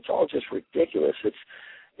 it's all just ridiculous.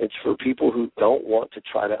 It's for people who don't want to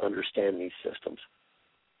try to understand these systems.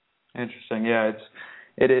 Interesting. Yeah,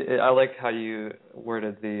 I like how you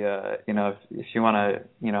worded the, if you want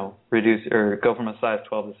to, reduce or go from a size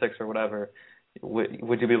 12 to 6 or whatever,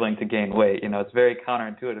 would you be willing to gain weight? It's very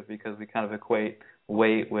counterintuitive because we kind of equate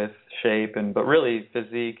weight with shape, but really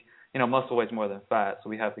physique, muscle weighs more than fat, so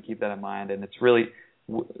we have to keep that in mind. And it's really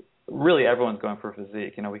everyone's going for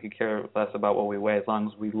physique. We could care less about what we weigh as long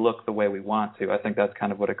as we look the way we want to. I think that's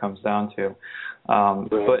kind of what it comes down to.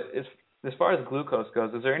 But as far as glucose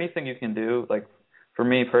goes, is there anything you can do, like, for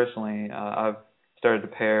me personally, I've started to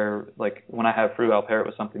pair, like when I have fruit, I'll pair it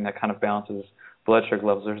with something that kind of balances blood sugar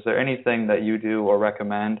levels. Is there anything that you do or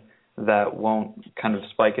recommend that won't kind of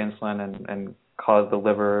spike insulin and cause the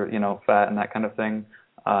liver, fat and that kind of thing,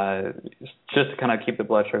 just to kind of keep the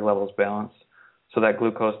blood sugar levels balanced so that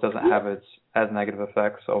glucose doesn't have as negative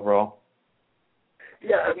effects overall?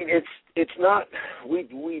 Yeah, I mean, it's not,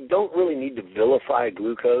 we don't really need to vilify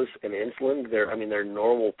glucose and insulin. They're a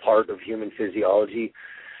normal part of human physiology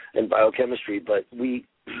and biochemistry, but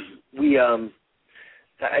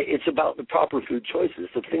it's about the proper food choices.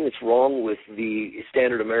 The thing that's wrong with the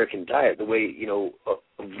standard American diet, the way,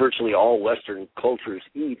 virtually all Western cultures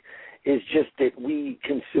eat, is just that we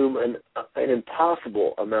consume an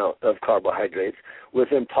impossible amount of carbohydrates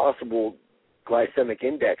with impossible glycemic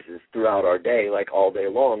indexes throughout our day, like all day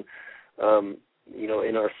long.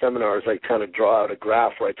 In our seminars, I kind of draw out a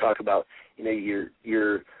graph where I talk about, you're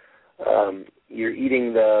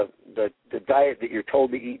eating the diet that you're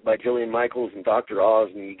told to eat by Jillian Michaels and Dr. Oz,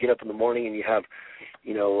 and you get up in the morning and you have,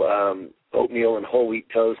 oatmeal and whole wheat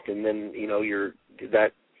toast, and then,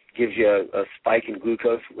 that gives you a spike in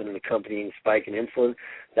glucose with an accompanying spike in insulin.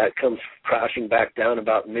 That comes crashing back down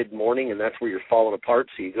about mid-morning, and that's where you're falling apart.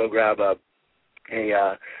 So you go grab a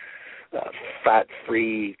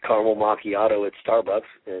fat-free caramel macchiato at Starbucks,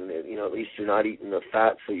 and at least you're not eating the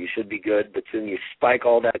fat, so you should be good. But then you spike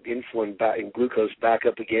all that insulin back and glucose back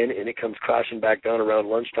up again, and it comes crashing back down around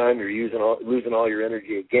lunchtime. You're losing all your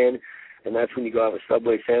energy again, and that's when you go have a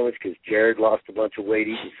Subway sandwich because Jared lost a bunch of weight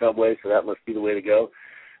eating Subway, so that must be the way to go.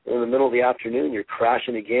 And in the middle of the afternoon, you're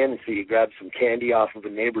crashing again, and so you grab some candy off of a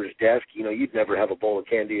neighbor's desk. You'd never have a bowl of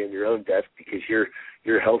candy in your own desk because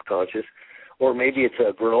you're health conscious. Or maybe it's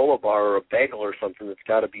a granola bar or a bagel or something that's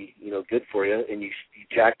got to be, good for you, and you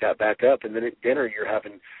jack that back up. And then at dinner you're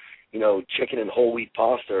having, chicken and whole wheat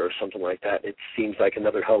pasta or something like that. It seems like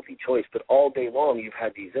another healthy choice. But all day long you've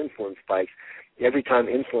had these insulin spikes. Every time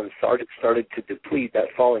insulin started to deplete, that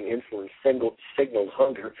falling insulin signaled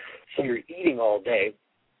hunger. So you're eating all day.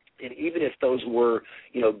 And even if those were,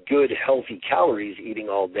 good, healthy calories eating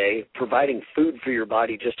all day, providing food for your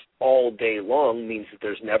body just all day long means that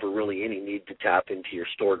there's never really any need to tap into your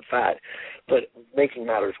stored fat. But making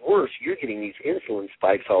matters worse, you're getting these insulin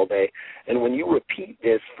spikes all day. And when you repeat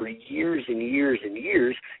this for years and years and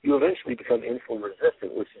years, you eventually become insulin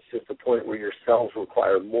resistant, which is just a point where your cells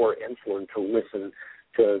require more insulin to listen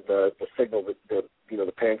to the signal that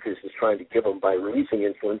the pancreas is trying to give them by releasing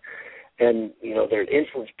insulin. And, their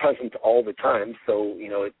insulin's present all the time, so,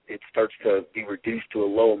 it starts to be reduced to a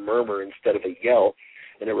low murmur instead of a yell,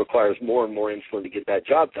 and it requires more and more insulin to get that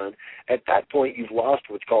job done. At that point, you've lost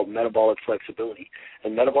what's called metabolic flexibility.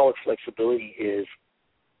 And metabolic flexibility is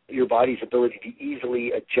your body's ability to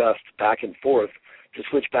easily adjust back and forth, to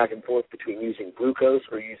switch back and forth between using glucose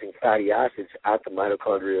or using fatty acids at the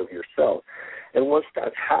mitochondria of your cell. And once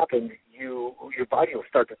that's happened, your body will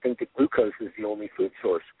start to think that glucose is the only food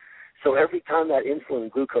source. So every time that insulin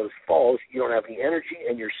and glucose falls, you don't have any energy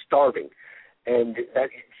and you're starving. And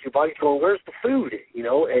your body's going, where's the food?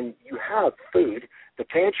 And you have food. The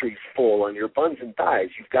pantry's full on your buns and thighs.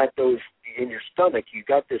 You've got those in your stomach. You've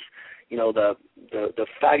got this, the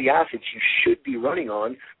fatty acids you should be running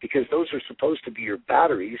on, because those are supposed to be your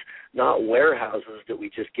batteries, not warehouses that we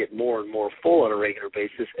just get more and more full on a regular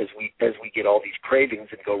basis as we get all these cravings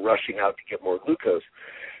and go rushing out to get more glucose.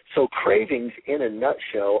 So cravings, in a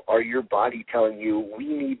nutshell, are your body telling you we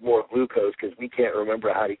need more glucose because we can't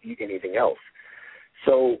remember how to eat anything else.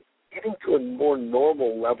 So getting to a more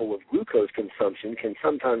normal level of glucose consumption can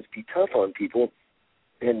sometimes be tough on people,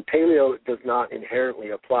 and paleo does not inherently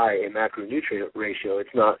apply a macronutrient ratio.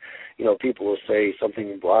 It's not, people will say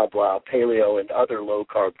something blah, blah, paleo and other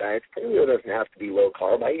low-carb diets. Paleo doesn't have to be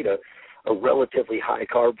low-carb. I eat a relatively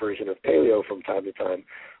high-carb version of paleo from time to time.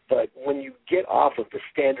 But when you get off of the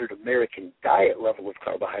standard American diet level of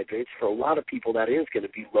carbohydrates, for a lot of people that is going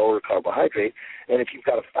to be lower carbohydrate. And if you've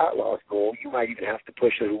got a fat loss goal, you might even have to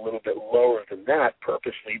push it a little bit lower than that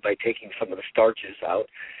purposely by taking some of the starches out,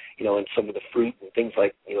 and some of the fruit and things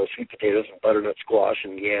like, sweet potatoes and butternut squash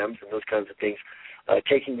and yams and those kinds of things,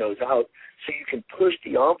 taking those out so you can push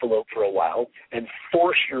the envelope for a while and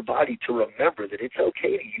force your body to remember that it's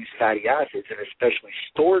okay to use fatty acids, and especially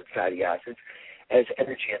stored fatty acids, as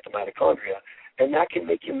energy at the mitochondria, and that can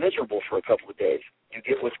make you miserable for a couple of days. You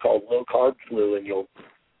get what's called low-carb flu, and you'll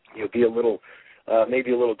be a little,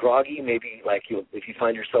 maybe a little groggy. Maybe if you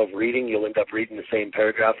find yourself reading, you'll end up reading the same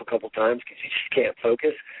paragraph a couple times because you just can't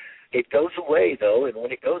focus. It goes away, though, and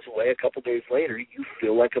when it goes away a couple days later, you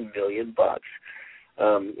feel like $1,000,000.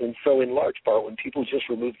 And so in large part, when people just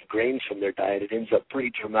remove the grains from their diet, it ends up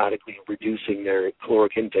pretty dramatically reducing their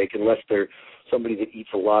caloric intake unless they're somebody that eats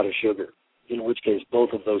a lot of sugar, in which case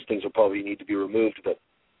both of those things will probably need to be removed. But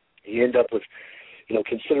you end up with,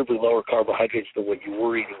 considerably lower carbohydrates than what you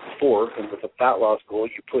were eating before. And with a fat loss goal,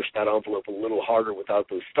 you push that envelope a little harder without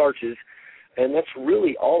those starches. And that's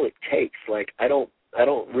really all it takes. Like, I don't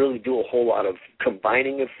really do a whole lot of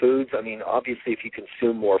combining of foods. I mean, obviously, if you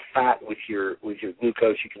consume more fat with your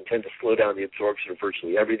glucose, you can tend to slow down the absorption of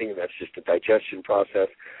virtually everything, and that's just a digestion process.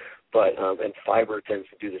 But and fiber tends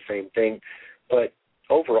to do the same thing. But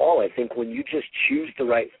overall, I think when you just choose the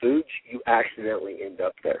right foods, you accidentally end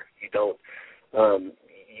up there. You don't.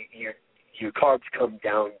 Your carbs come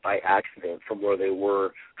down by accident from where they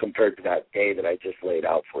were compared to that day that I just laid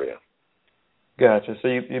out for you. Gotcha. So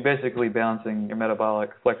you're basically balancing your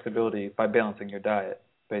metabolic flexibility by balancing your diet,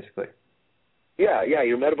 basically. Yeah.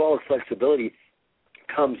 Your metabolic flexibility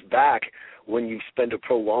comes back when you spend a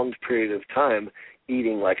prolonged period of time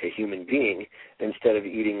eating like a human being instead of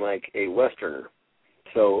eating like a Westerner.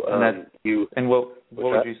 So what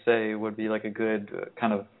would you say would be like a good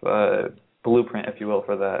kind of blueprint, if you will,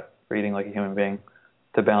 for eating like a human being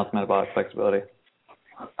to balance metabolic flexibility?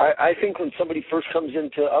 I think when somebody first comes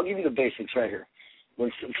into, I'll give you the basics right here.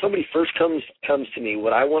 When somebody first comes to me,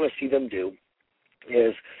 what I want to see them do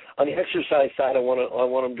is, on the exercise side, I want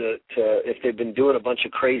them to, if they've been doing a bunch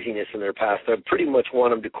of craziness in their past, I pretty much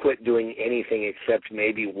want them to quit doing anything except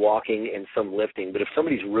maybe walking and some lifting. But if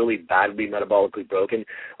somebody's really badly metabolically broken,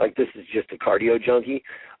 like this is just a cardio junkie,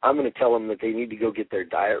 I'm going to tell them that they need to go get their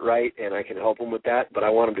diet right, and I can help them with that. But I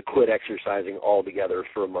want them to quit exercising altogether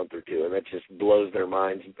for a month or two, and that just blows their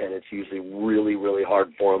minds, and it's usually really, really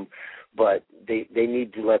hard for them. But they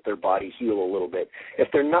need to let their body heal a little bit. If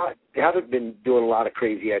they haven't been doing a lot of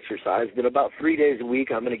crazy exercise, then about 3 days a week,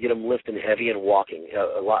 I'm going to get them lifting heavy and walking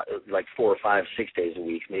a lot, like 4 or 5, 6 days a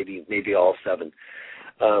week, maybe all 7.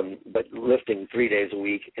 But lifting 3 days a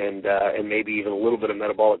week, and maybe even a little bit of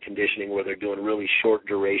metabolic conditioning where they're doing really short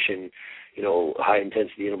duration, high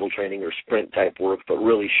intensity interval training or sprint type work, but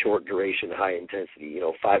really short duration, high intensity,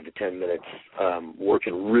 5 to 10 minutes,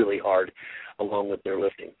 working really hard along with their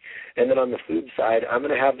lifting. And then on the food side, I'm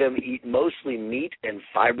going to have them eat mostly meat and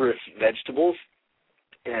fibrous vegetables,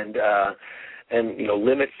 and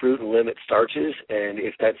limit fruit and limit starches. And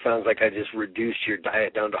if that sounds like I just reduced your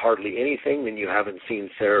diet down to hardly anything, then you haven't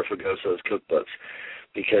seen Sarah Fragoso's cookbooks,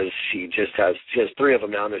 because she has 3 of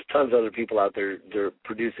them now, and there's tons of other people out there they're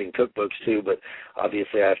producing cookbooks too, but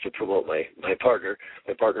obviously I have to promote my partner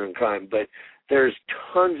in crime. But there's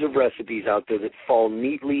tons of recipes out there that fall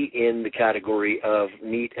neatly in the category of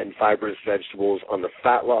meat and fibrous vegetables. On the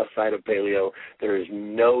fat loss side of paleo, there is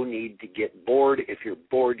no need to get bored. If you're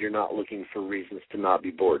bored, you're not looking for reasons to not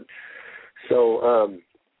be bored. So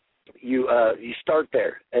you start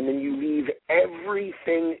there, and then you leave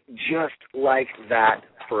everything just like that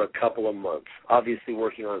for a couple of months. Obviously,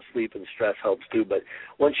 working on sleep and stress helps too, but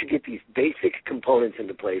once you get these basic components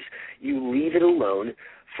into place, you leave it alone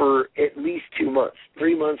for at least 2 months.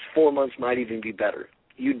 3 months, 4 months might even be better.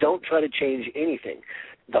 You don't try to change anything.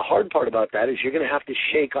 The hard part about that is you're going to have to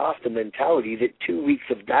shake off the mentality that 2 weeks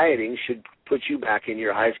of dieting should put you back in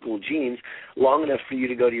your high school jeans long enough for you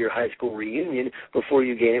to go to your high school reunion before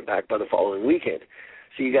you gain it back by the following weekend.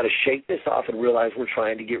 So you got to shake this off and realize we're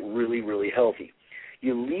trying to get really, really healthy.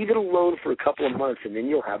 You leave it alone for a couple of months, and then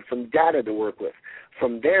you'll have some data to work with.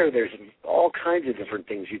 From there, there's all kinds of different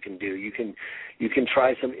things you can do. You can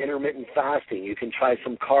try some intermittent fasting. You can try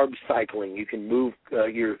some carb cycling. You can move the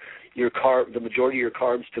majority of your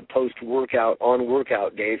carbs to post-workout on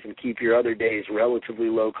workout days and keep your other days relatively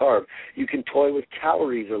low carb. You can toy with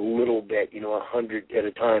calories a little bit, 100 at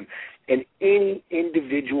a time. And any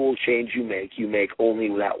individual change you make only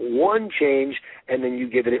that one change, and then you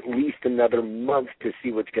give it at least another month to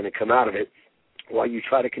see what's going to come out of it, while you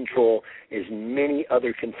try to control as many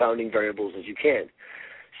other confounding variables as you can.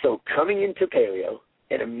 So coming into paleo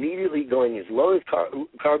and immediately going as low as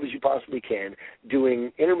carb as you possibly can,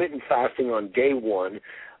 doing intermittent fasting on day 1,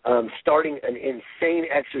 starting an insane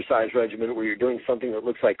exercise regimen where you're doing something that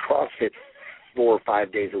looks like CrossFit 4 or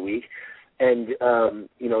 5 days a week, and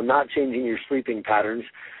not changing your sleeping patterns,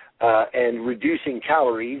 and reducing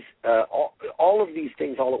calories, all of these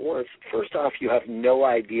things all at once. First off, you have no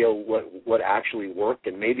idea what actually worked,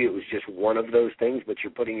 and maybe it was just one of those things, but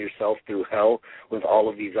you're putting yourself through hell with all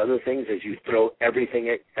of these other things as you throw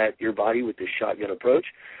everything at your body with this shotgun approach.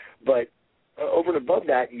 But over and above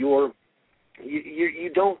that, you're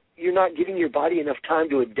not giving your body enough time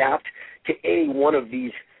to adapt to any one of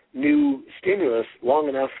these new stimulus long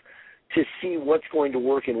enough to see what's going to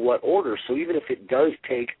work in what order. So even if it does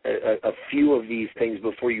take a few of these things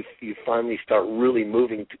before you finally start really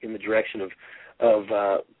moving in the direction of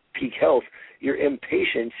peak health, your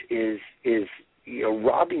impatience is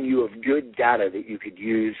robbing you of good data that you could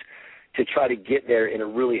use to try to get there in a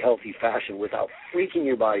really healthy fashion without freaking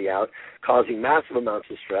your body out, causing massive amounts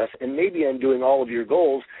of stress, and maybe undoing all of your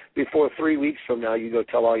goals before 3 weeks from now you go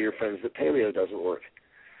tell all your friends that paleo doesn't work.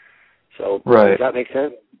 So right. Does that make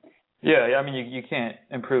sense? Yeah, I mean, you can't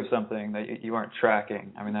improve something that you aren't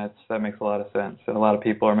tracking. I mean, that makes a lot of sense. And a lot of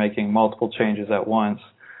people are making multiple changes at once,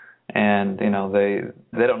 and they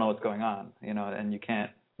don't know what's going on, and you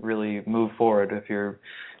can't really move forward if you're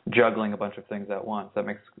juggling a bunch of things at once. That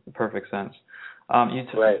makes perfect sense.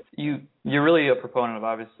 Right. You're really a proponent of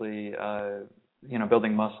obviously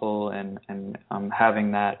building muscle and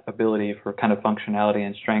having that ability for kind of functionality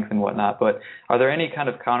and strength and whatnot. But are there any kind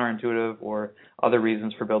of counterintuitive or other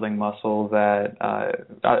reasons for building muscle that,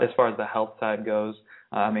 as far as the health side goes?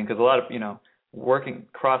 I mean, because a lot of working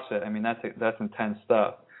CrossFit, I mean that's intense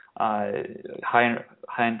stuff. High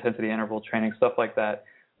intensity interval training, stuff like that.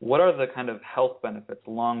 What are the kind of health benefits,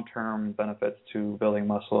 long-term benefits to building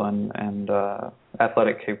muscle and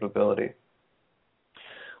athletic capability?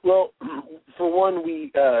 Well, for one,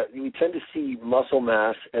 we tend to see muscle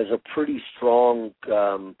mass as a pretty strong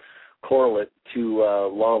correlate to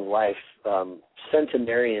long life.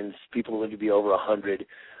 Centenarians, people who live to be over 100,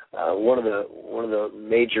 one of the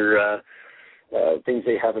major things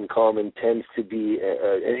they have in common tends to be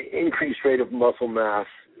an increased rate of muscle mass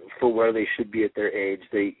for where they should be at their age.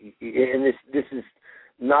 This is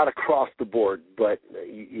not across the board, but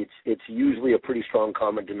it's usually a pretty strong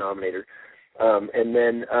common denominator. And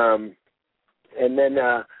then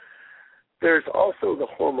there's also the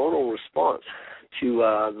hormonal response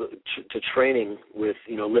to training with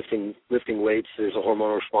lifting weights. There's a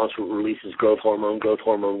hormonal response that releases growth hormone. Growth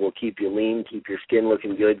hormone will keep you lean, keep your skin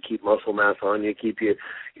looking good, keep muscle mass on you, keep your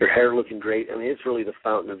hair looking great. I mean, it's really the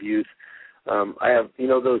fountain of youth. I have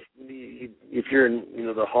those. If you're in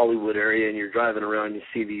the Hollywood area and you're driving around, you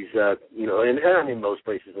see these and I mean most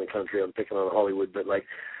places in the country. I'm picking on Hollywood, but like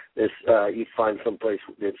this, you find some place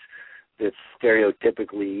that's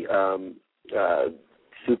stereotypically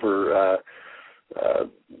super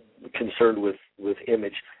concerned with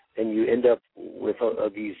image, and you end up with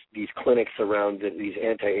these clinics around these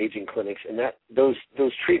anti-aging clinics, and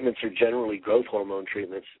those treatments are generally growth hormone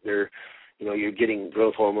treatments. They're you're getting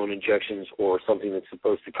growth hormone injections or something that's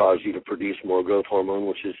supposed to cause you to produce more growth hormone,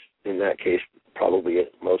 which is in that case probably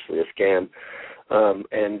mostly a scam.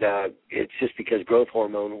 And it's just because growth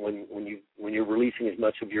hormone, when you're releasing as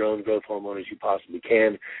much of your own growth hormone as you possibly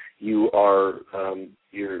can, you are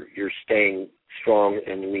you're staying strong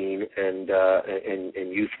and lean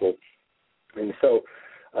and youthful. And so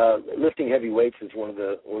lifting heavy weights is one of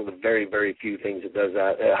the very, very few things that does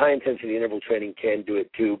that. High intensity interval training can do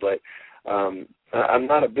it too, but I'm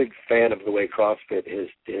not a big fan of the way CrossFit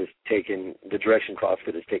has taken the direction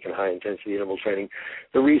CrossFit has taken high intensity interval training.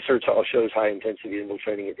 The research all shows high intensity interval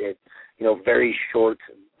training at very short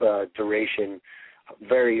duration,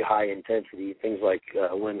 very high intensity. Things like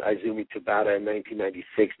when Izumi Tabata in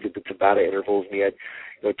 1996 did the Tabata intervals, and he had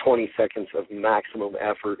 20 seconds of maximum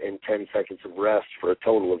effort and 10 seconds of rest for a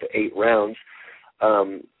total of 8 rounds.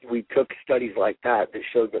 We took studies like that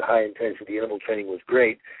showed that high intensity interval training was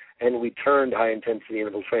great. And we turned high-intensity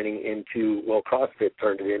interval training into, CrossFit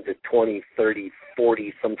turned it into 20, 30,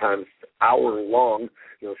 40, sometimes hour-long,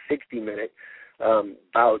 60-minute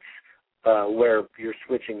bouts where you're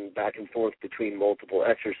switching back and forth between multiple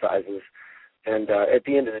exercises. And at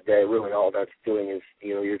the end of the day, really all that's doing is,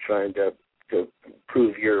 you're trying to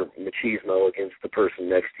prove your machismo against the person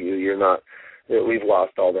next to you. You're not, we've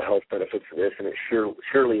lost all the health benefits of this, and it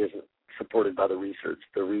surely isn't supported by the research.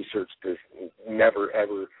 The research just never,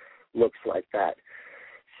 ever looks like that.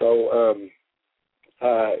 So,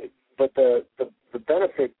 but the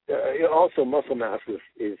benefit, also muscle mass is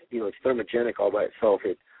it's thermogenic all by itself.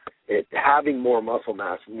 It having more muscle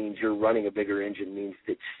mass means you're running a bigger engine, means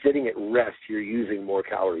that sitting at rest, you're using more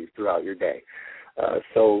calories throughout your day.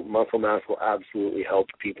 So muscle mass will absolutely help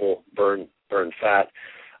people burn fat.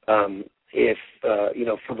 If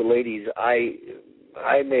for the ladies,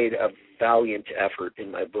 I made a valiant effort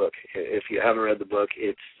in my book. If you haven't read the book,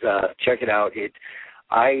 it's check it out.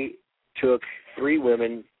 I took 3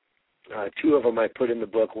 women, 2 of them I put in the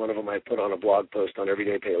book, 1 of them I put on a blog post on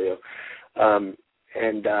Everyday Paleo,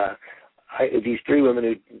 and these 3 women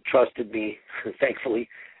who trusted me, thankfully,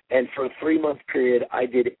 and for a 3-month period, I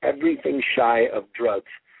did everything shy of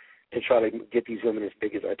drugs to try to get these women as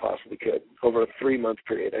big as I possibly could. Over a 3-month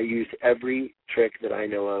period, I used every trick that I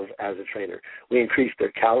know of as a trainer. We increased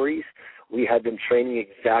their calories. We had them training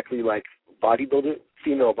exactly like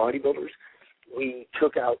female bodybuilders. We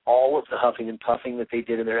took out all of the huffing and puffing that they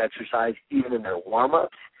did in their exercise, even in their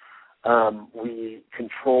warm-ups. We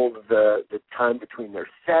controlled the time between their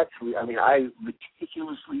sets. I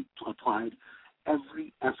meticulously applied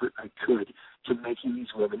every effort I could to making these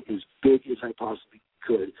women as big as I possibly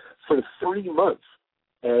could for 3 months.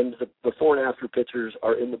 And the before and after pictures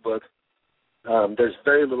are in the book. There's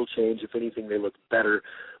very little change. If anything, they look better,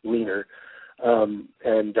 leaner.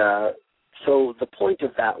 So the point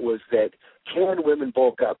of that was that, can women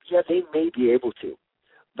bulk up? Yeah, they may be able to,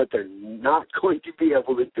 but they're not going to be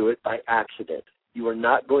able to do it by accident. You are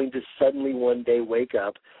not going to suddenly one day wake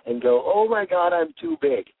up and go, oh, my God, I'm too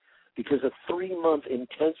big. Because a 3-month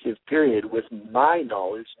intensive period, with my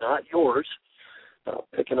knowledge, not yours, not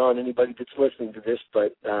picking on anybody that's listening to this,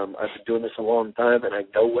 but I've been doing this a long time, and I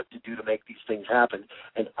know what to do to make these things happen.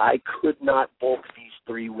 And I could not bulk these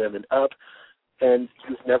 3 women up. And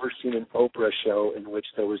you've never seen an Oprah show in which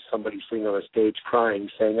there was somebody sitting on a stage crying,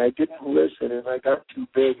 saying, I didn't listen and I got too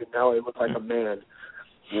big and now I look like a man.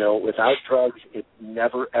 Without drugs, it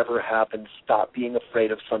never, ever happens. Stop being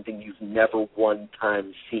afraid of something you've never one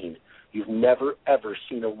time seen. You've never, ever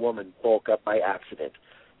seen a woman bulk up by accident.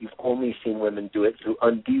 You've only seen women do it through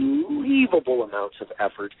unbelievable amounts of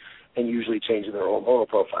effort and usually changing their hormonal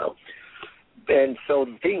profile. And so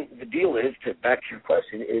the deal is, back to your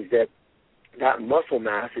question, is that muscle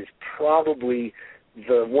mass is probably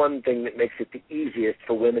the one thing that makes it the easiest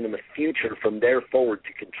for women in the future from there forward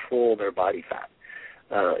to control their body fat.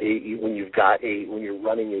 When you're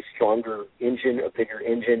running a stronger engine, a bigger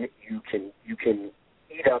engine, you can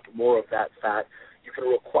eat up more of that fat. You can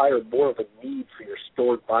require more of a need for your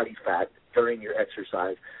stored body fat during your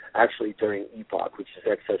exercise, actually during EPOC, which is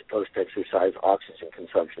excess post-exercise oxygen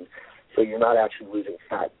consumption. So you're not actually losing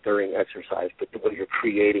fat during exercise, but what you're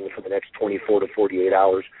creating for the next 24 to 48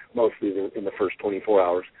 hours, mostly in the first 24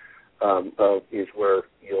 hours, is where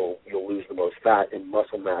you'll lose the most fat, and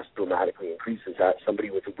muscle mass dramatically increases that. Somebody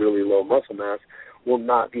with a really low muscle mass will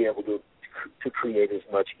not be able to create as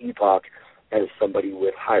much EPOC as somebody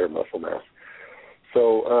with higher muscle mass.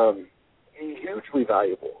 So hugely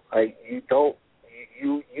valuable.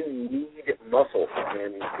 You need muscle,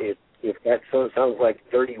 and if that sounds like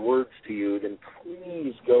dirty words to you, then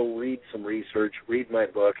please go read some research, read my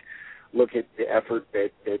book, look at the effort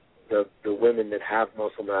that the women that have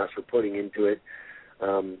muscle mass are putting into it.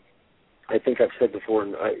 I think I've said before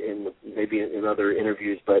maybe in other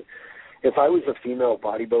interviews, but if I was a female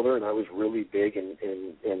bodybuilder and I was really big and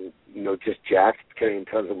just jacked, carrying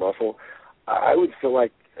tons of muscle, I would feel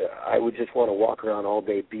like I would just want to walk around all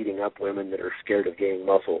day beating up women that are scared of gaining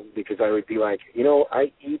muscle, because I would be like,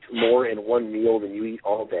 I eat more in one meal than you eat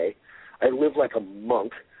all day. I live like a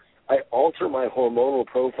monk. I alter my hormonal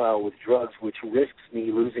profile with drugs, which risks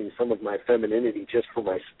me losing some of my femininity just for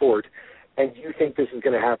my sport, and you think this is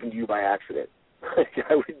going to happen to you by accident.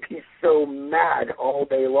 I would be so mad all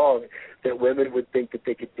day long that women would think that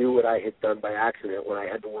they could do what I had done by accident when I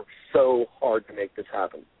had to work so hard to make this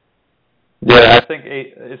happen. Yeah, I think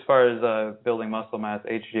as far as building muscle mass,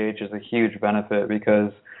 HGH is a huge benefit,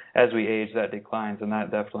 because as we age, that declines, and that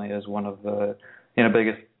definitely is one of the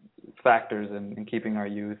biggest factors in keeping our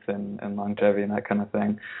youth and longevity and that kind of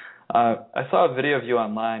thing. I saw a video of you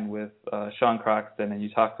online with Sean Croxton, and you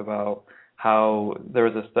talked about how there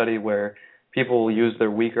was a study where people use their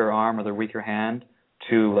weaker arm or their weaker hand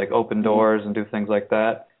to open doors and do things like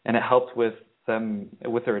that, and it helped with them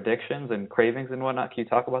with their addictions and cravings and whatnot. Can you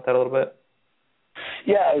talk about that a little bit?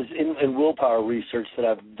 Yeah, in willpower research that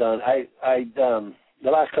I've done, I the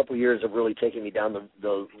last couple of years have really taken me down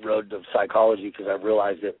the road of psychology, because I've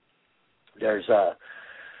realized that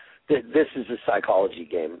this is a psychology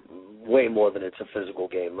game way more than it's a physical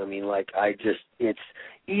game. It's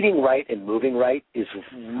eating right and moving right is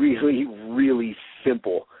really, really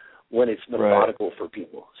simple when it's methodical for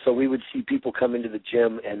people. So we would see people come into the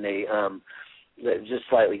gym and they, just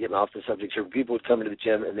slightly getting off the subject here, people would come into the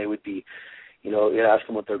gym and they would be, you'd ask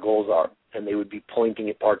them what their goals are, and they would be pointing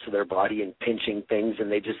at parts of their body and pinching things,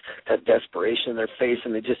 and they just have desperation in their face,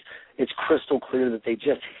 and it's crystal clear that they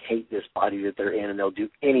just hate this body that they're in, and they'll do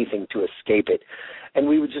anything to escape it. And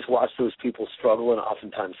we would just watch those people struggle and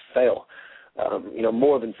oftentimes fail.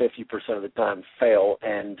 More than 50% of the time fail,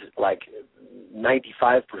 and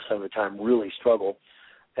 95% of the time really struggle.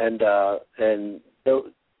 And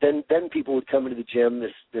then people would come into the gym,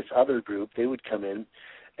 this other group, they would come in,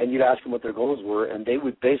 and you'd ask them what their goals were, and they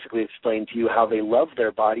would basically explain to you how they love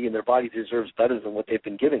their body and their body deserves better than what they've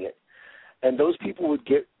been giving it. And those people would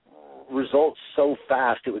get results so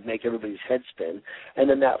fast it would make everybody's head spin. And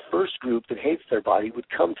then that first group that hates their body would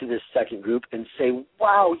come to this second group and say,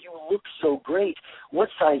 wow, you look so great. What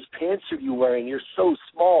size pants are you wearing? You're so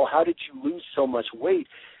small. How did you lose so much weight?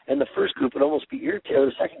 And the first group would almost be irritated, or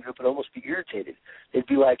the second group would almost be irritated. They'd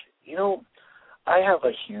be like, you know, I have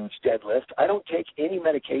a huge deadlift. I don't take any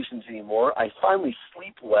medications anymore. I finally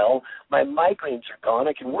sleep well. My migraines are gone.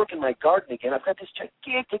 I can work in my garden again. I've got this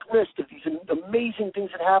gigantic list of these amazing things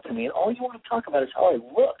that happen to me, and all you want to talk about is how I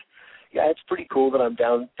look. Yeah, it's pretty cool that I'm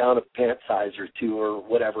down a pant size or two or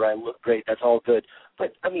whatever. I look great. That's all good.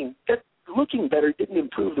 But, I mean, that looking better didn't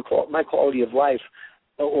improve my quality of life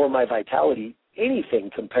or my vitality anything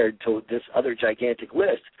compared to this other gigantic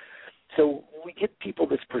list. So we get people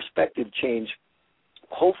this perspective change,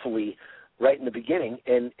 hopefully, right in the beginning,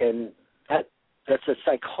 and that's a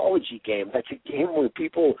psychology game. That's a game where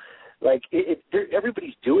people, like,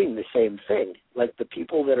 everybody's doing the same thing. Like the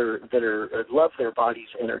people that love their bodies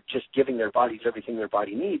and are just giving their bodies everything their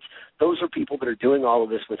body needs, those are people that are doing all of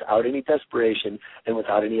this without any desperation and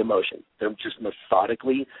without any emotion. They're just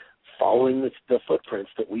methodically following the footprints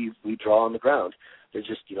that we draw on the ground. They're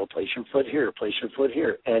just, you know, place your foot here, place your foot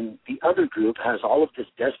here. And the other group has all of this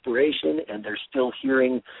desperation, and they're still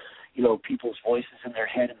hearing, you know, people's voices in their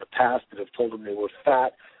head in the past that have told them they were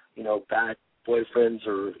fat, you know, bad boyfriends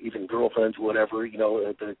or even girlfriends, whatever. You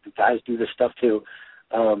know, the guys do this stuff too,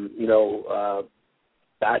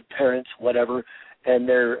 bad parents, whatever. And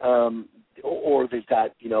they're, or they've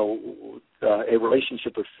got, you know, a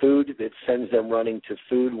relationship with food that sends them running to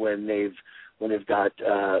food when they've got,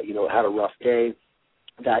 had a rough day.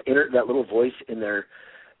 That little voice in their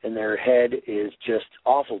head is just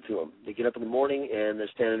awful to them. They get up in the morning and they're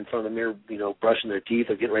standing in front of the mirror, you know, brushing their teeth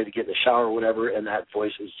or getting ready to get in the shower or whatever, and that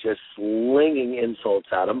voice is just slinging insults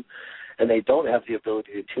at them, and they don't have the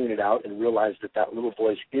ability to tune it out and realize that little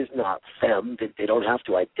voice is not them. They don't have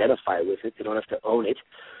to identify with it. They don't have to own it.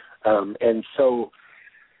 And so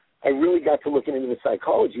I really got to looking into the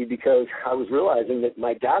psychology because I was realizing that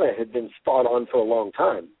my data had been spot on for a long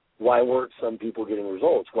time. Why weren't some people getting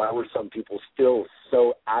results? Why were some people still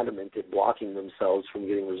so adamant at blocking themselves from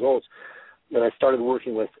getting results? And I started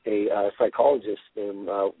working with a psychologist named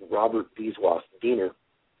Robert Beeswax Diener,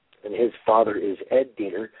 and his father is Ed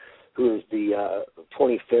Diener, who is the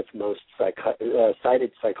 25th most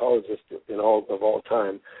cited psychologist of all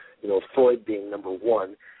time, you know, Freud being number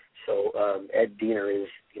one. So Ed Diener is,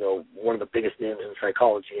 you know, one of the biggest names in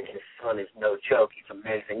psychology, and his son is no joke. He's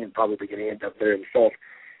amazing and probably going to end up there himself.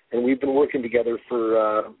 And we've been working together for,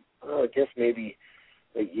 I guess maybe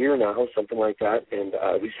a year now, something like that. And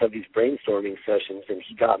we just have these brainstorming sessions, and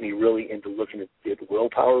he got me really into looking at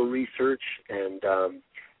willpower research and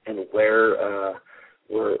where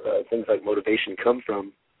things like motivation come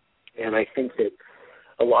from. And I think that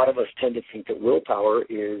a lot of us tend to think that willpower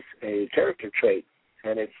is a character trait,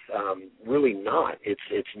 and it's really not.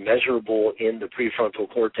 It's measurable in the prefrontal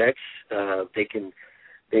cortex. They can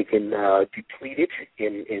deplete it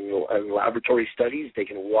in laboratory studies. They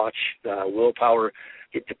can watch willpower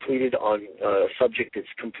get depleted on a subject that's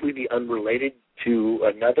completely unrelated to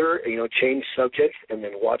another, you know, change subjects, and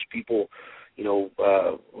then watch people, you know,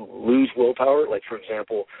 lose willpower. Like, for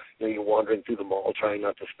example, you know, you're wandering through the mall trying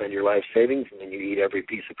not to spend your life savings, and then you eat every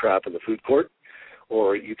piece of crap in the food court.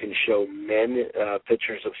 Or you can show men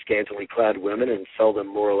pictures of scantily clad women and sell them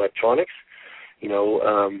more electronics. You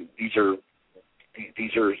know, these are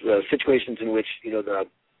situations in which, you know,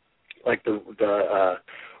 the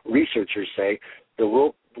researchers say the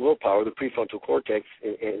willpower, the prefrontal cortex,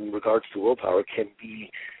 in regards to willpower, can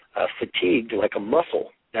be fatigued like a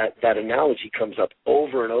muscle. That analogy comes up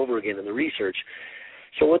over and over again in the research.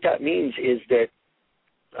 So what that means is that,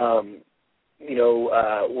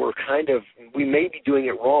 we may be doing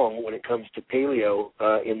it wrong when it comes to paleo,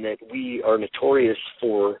 in that we are notorious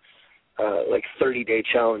for like 30-day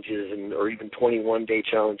challenges or even 21-day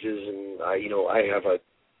challenges. And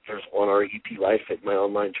there's on our EP Life at my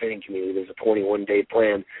online training community, there's a 21-day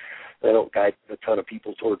plan. I don't guide a ton of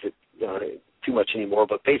people towards it too much anymore,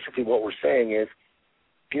 but basically what we're saying is,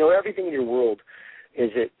 you know, everything in your world is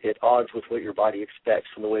at odds with what your body expects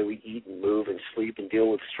from the way we eat and move and sleep and deal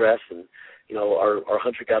with stress. And, you know, our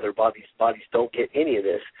hunter-gatherer bodies don't get any of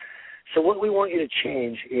this. So what we want you to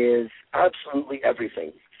change is absolutely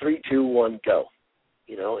everything. 3, 2, 1, go.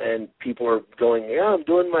 You know, and people are going, yeah, I'm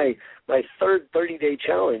doing my third 30-day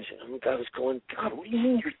challenge. And I was going, God, what do you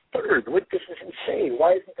mean your third? This is insane.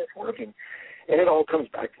 Why isn't this working? And it all comes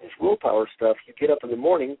back to this willpower stuff. You get up in the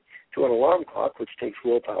morning, to an alarm clock, which takes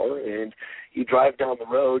willpower, and you drive down the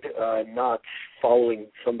road not following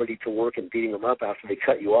somebody to work and beating them up after they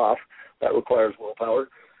cut you off. That requires willpower.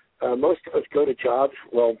 Most of us go to jobs,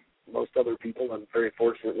 well, most other people, I'm very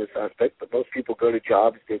fortunate in this aspect, but most people go to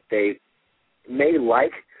jobs that they may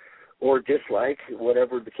like or dislike,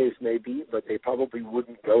 whatever the case may be, but they probably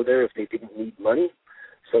wouldn't go there if they didn't need money.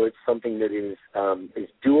 So it's something that is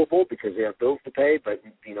doable because they have bills to pay, but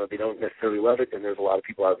they don't necessarily love it. And there's a lot of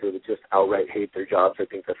people out there that just outright hate their jobs. I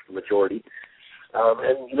think that's the majority.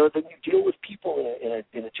 And then you deal with people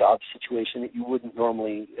in a job situation that you wouldn't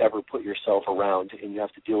normally ever put yourself around, and you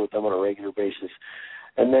have to deal with them on a regular basis.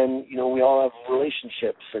 And then, we all have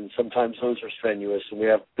relationships, and sometimes those are strenuous, and we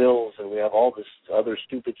have bills, and we have all this other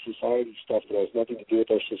stupid society stuff that has nothing to do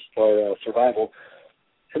with our survival.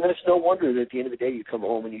 And then it's no wonder that at the end of the day you come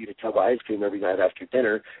home and you eat a tub of ice cream every night after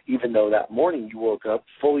dinner, even though that morning you woke up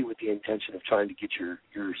fully with the intention of trying to get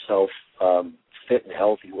yourself fit and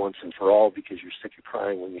healthy once and for all because you're sick of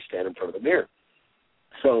crying when you stand in front of the mirror.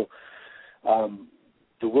 So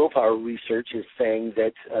the willpower research is saying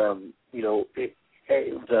that,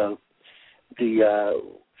 the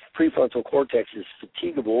prefrontal cortex is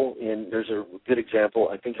fatigable, and there's a good example.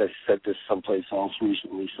 I think I said this someplace else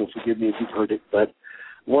recently, so forgive me if you've heard it, but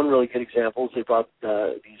one really good example is they brought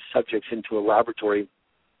these subjects into a laboratory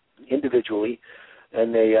individually,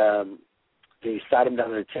 and they sat them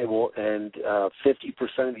down at a table, and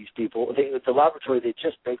 50% of these people, at the laboratory, they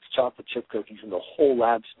just baked chocolate chip cookies, and the whole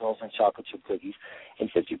lab smells like chocolate chip cookies,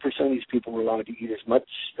 and 50% of these people were allowed to eat as much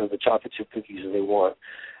of the chocolate chip cookies as they want.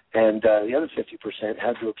 And the other 50%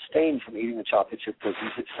 had to abstain from eating the chocolate chip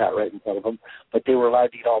cookies that sat right in front of them, but they were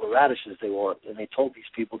allowed to eat all the radishes they want. And they told these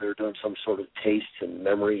people they were doing some sort of taste and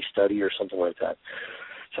memory study or something like that.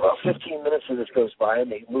 So about 15 minutes of this goes by,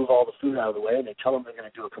 and they move all the food out of the way, and they tell them they're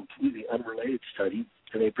going to do a completely unrelated study,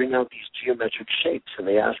 and they bring out these geometric shapes, and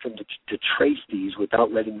they ask them to trace these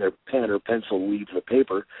without letting their pen or pencil leave the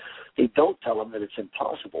paper. They don't tell them that it's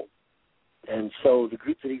impossible. And so the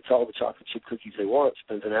group that eats all the chocolate chip cookies they want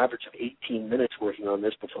spends an average of 18 minutes working on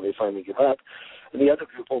this before they finally give up, and the other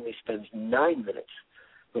group only spends 9 minutes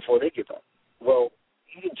before they give up. Well,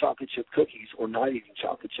 eating chocolate chip cookies or not eating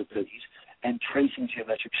chocolate chip cookies and tracing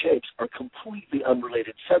geometric shapes are completely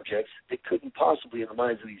unrelated subjects that couldn't possibly, in the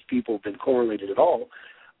minds of these people, have been correlated at all,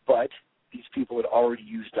 but these people had already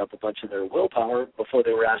used up a bunch of their willpower before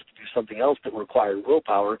they were asked to do something else that required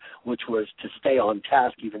willpower, which was to stay on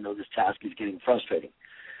task even though this task is getting frustrating.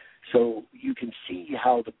 So you can see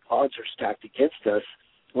how the odds are stacked against us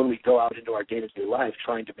when we go out into our day-to-day life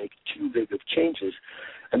trying to make too big of changes.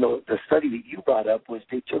 And the study that you brought up was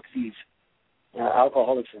they took these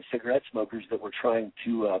alcoholics and cigarette smokers that were trying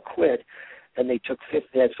to quit, and they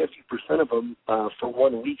had 50% of them for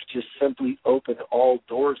 1 week just simply open all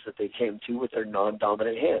doors that they came to with their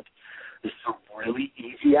non-dominant hand. This is a really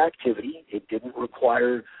easy activity. It didn't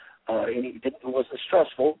require it wasn't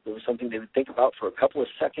stressful. It was something they would think about for a couple of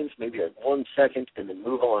seconds, maybe 1 second, and then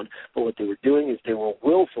move on. But what they were doing is they were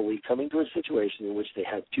willfully coming to a situation in which they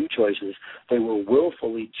had two choices. They were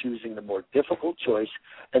willfully choosing the more difficult choice,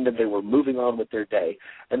 and then they were moving on with their day.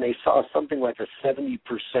 And they saw something like a 70%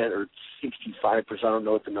 or 65%, I don't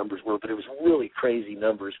know what the numbers were, but it was really crazy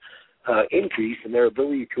numbers, increase in their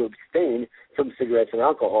ability to abstain from cigarettes and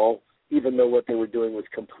alcohol, even though what they were doing was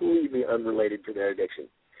completely unrelated to their addiction.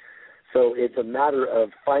 So it's a matter of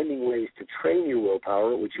finding ways to train your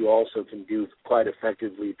willpower, which you also can do quite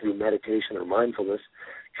effectively through meditation or mindfulness,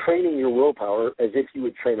 training your willpower as if you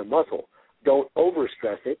would train a muscle. Don't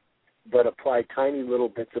overstress it, but apply tiny little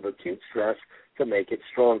bits of acute stress to make it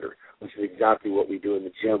stronger, which is exactly what we do in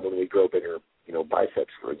the gym when we grow bigger,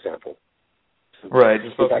 biceps, for example. So right,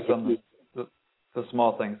 just focus on the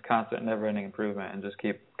small things, constant, never-ending improvement, and just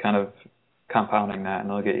keep kind of compounding that, and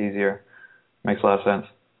it'll get easier. Makes a lot of sense.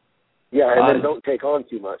 Yeah, and then don't take on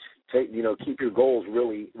too much. Keep your goals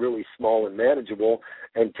really, really small and manageable.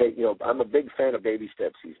 And I'm a big fan of baby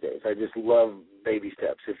steps these days. I just love baby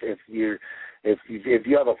steps. If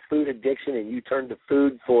you have a food addiction and you turn to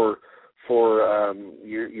food for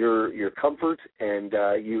your comfort, and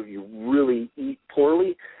you really eat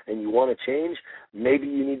poorly and you want to change, maybe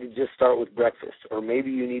you need to just start with breakfast, or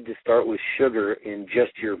maybe you need to start with sugar in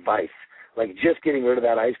just your bites. Like just getting rid of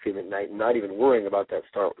that ice cream at night and not even worrying about that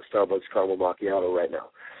Starbucks caramel macchiato right now.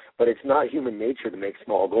 But it's not human nature to make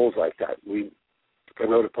small goals like that. I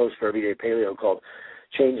wrote a post for Everyday Paleo called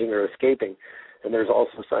Changing or Escaping, and there's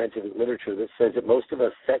also scientific literature that says that most of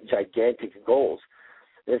us set gigantic goals.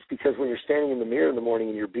 And it's because when you're standing in the mirror in the morning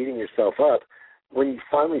and you're beating yourself up, when you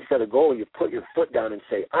finally set a goal, you put your foot down and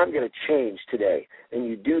say, I'm going to change today. And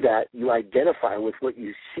you do that, you identify with what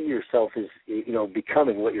you see yourself as,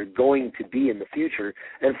 becoming, what you're going to be in the future.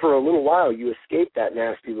 And for a little while, you escape that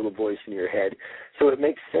nasty little voice in your head. So it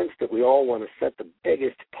makes sense that we all want to set the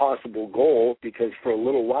biggest possible goal, because for a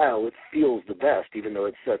little while it feels the best, even though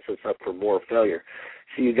it sets us up for more failure.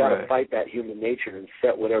 So you got to fight that human nature and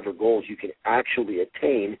set whatever goals you can actually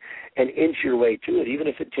attain and inch your way to it, even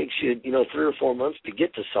if it takes you, 3 or 4 months to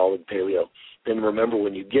get to solid paleo. Then remember,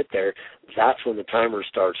 when you get there, that's when the timer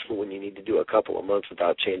starts for when you need to do a couple of months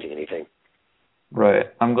without changing anything. Right.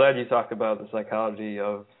 I'm glad you talked about the psychology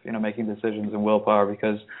of, making decisions and willpower,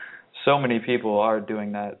 because so many people are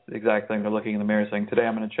doing that exact thing. They're looking in the mirror saying, today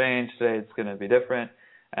I'm going to change, today it's going to be different,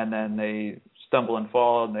 and then they stumble and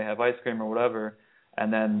fall and they have ice cream or whatever.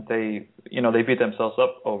 And then they beat themselves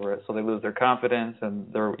up over it, so they lose their confidence and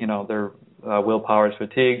their willpower is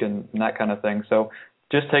fatigued and that kind of thing. So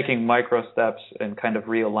just taking micro steps and kind of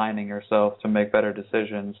realigning yourself to make better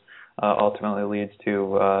decisions ultimately leads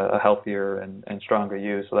to a healthier and stronger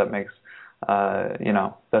you. So that makes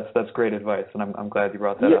that's great advice, and I'm glad you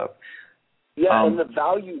brought that up. Yeah, and the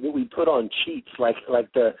value that we put on cheats,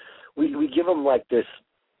 we give them like this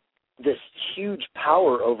huge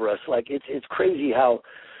power over us. Like it's crazy how,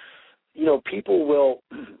 people will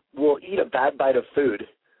eat a bad bite of food,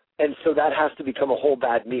 and so that has to become a whole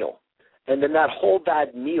bad meal. And then that whole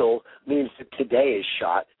bad meal means that today is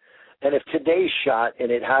shot. And if today's shot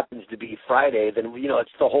and it happens to be Friday, then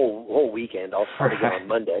it's the whole weekend. I'll start again on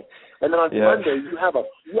Monday. And then on Monday you have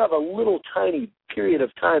a little tiny period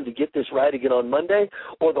of time to get this right again on Monday,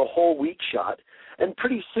 or the whole week shot. And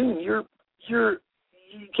pretty soon you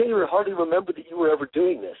can't even hardly remember that you were ever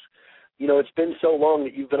doing this. It's been so long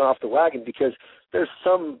that you've been off the wagon because there's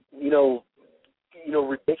some,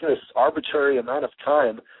 ridiculous arbitrary amount of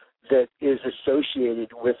time that is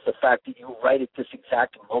associated with the fact that you right at this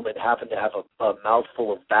exact moment happen to have a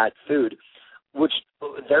mouthful of bad food, which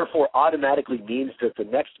therefore automatically means that the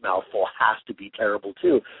next mouthful has to be terrible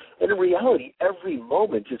too. And in reality, every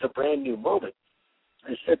moment is a brand new moment.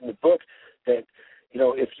 I said in the book that,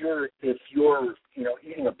 if you're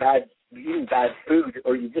eating bad food,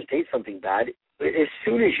 or you just ate something bad, as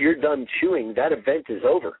soon as you're done chewing, that event is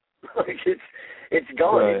over. It's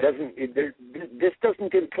gone. Right. This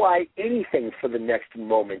doesn't imply anything for the next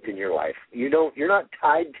moment in your life. You're not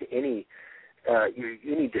tied to any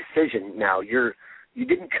decision now. You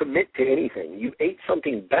didn't commit to anything. You ate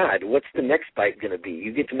something bad. What's the next bite going to be?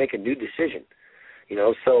 You get to make a new decision.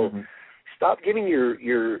 So stop giving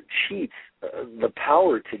your cheats the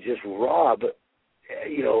power to just rob, the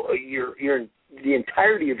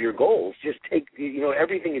entirety of your goals. Just take,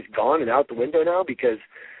 everything is gone and out the window now because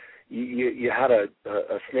you had a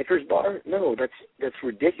Snickers bar. No, that's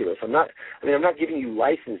ridiculous. I'm not giving you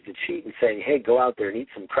license to cheat and saying, hey, go out there and eat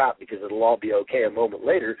some crap because it'll all be okay a moment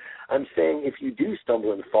later. I'm saying if you do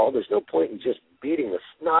stumble and fall, there's no point in just beating the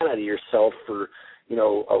snot out of yourself for,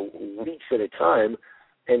 weeks at a time,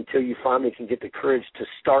 until you finally can get the courage to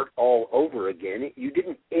start all over again. You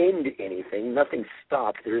didn't end anything. Nothing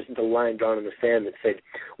stopped. There isn't a line drawn in the sand that said,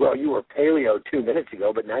 well, you were paleo 2 minutes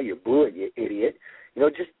ago, but now you blew it, you idiot.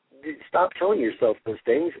 Just stop telling yourself those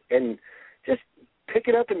things and just pick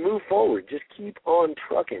it up and move forward. Just keep on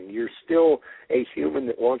trucking. You're still a human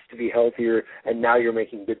that wants to be healthier, and now you're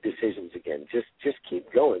making good decisions again. Just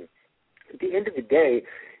keep going. At the end of the day,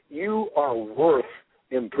 you are worth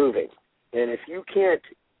improving. And if you can't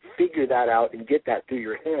figure that out and get that through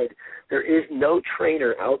your head, there is no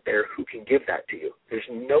trainer out there who can give that to you. There's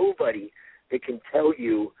nobody that can tell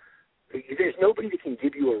you, there's nobody that can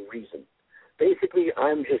give you a reason. Basically,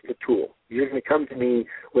 I'm just a tool. You're going to come to me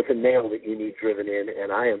with a nail that you need driven in,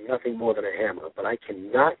 and I am nothing more than a hammer, but I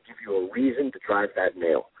cannot give you a reason to drive that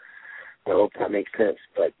nail. I hope that makes sense.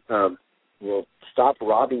 But stop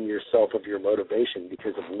robbing yourself of your motivation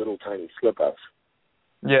because of little tiny slip-ups.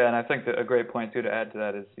 Yeah, and I think that a great point, too, to add to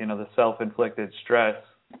that is, the self-inflicted stress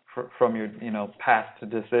from your, past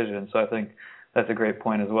decisions. So I think that's a great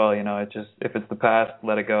point as well. If it's the past,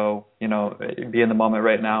 let it go. Be in the moment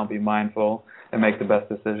right now, be mindful, and make the best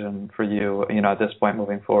decision for you, at this point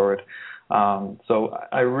moving forward. So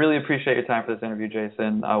I really appreciate your time for this interview,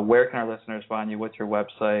 Jason. Where can our listeners find you? What's your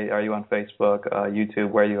website? Are you on Facebook,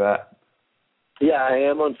 YouTube? Where are you at? Yeah, I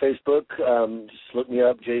am on Facebook. Just look me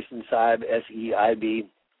up, Jason Seib, S-E-I-B.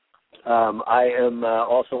 I am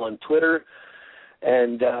also on Twitter,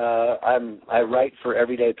 and I write for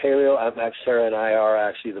Everyday Paleo. Sarah and I are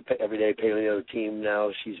actually the Everyday Paleo team now.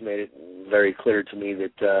 She's made it very clear to me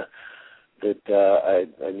that that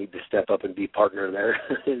I need to step up and be partner there.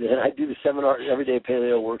 And I do the seminar, everyday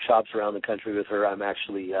paleo workshops around the country with her. I'm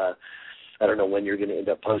actually, I don't know when you're going to end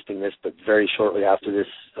up posting this, but very shortly after this,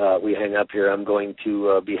 we hang up here, I'm going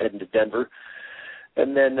to be heading to Denver.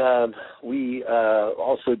 And then we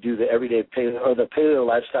also do the Everyday Paleo, or the Paleo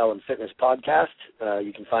Lifestyle and Fitness podcast.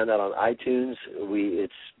 You can find that on iTunes.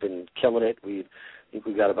 It's been killing it. I think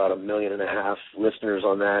we've got about 1.5 million listeners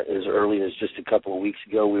on that. As early as just a couple of weeks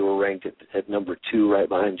ago, we were ranked at number 2, right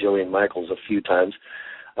behind Jillian Michaels a few times.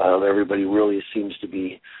 Everybody really seems to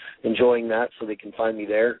be enjoying that, so they can find me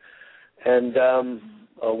there. And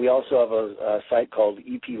we also have a site called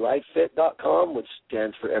eplifefit.com, which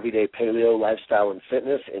stands for Everyday Paleo Lifestyle and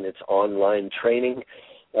Fitness, and it's online training,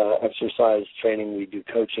 exercise training. We do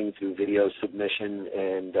coaching through video submission,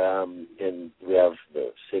 and we have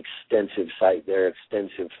this extensive site there,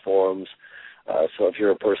 extensive forums. So if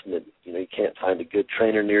you're a person that you can't find a good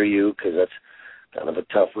trainer near you, because that's kind of a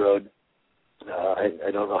tough road.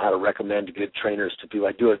 I don't know how to recommend good trainers to people.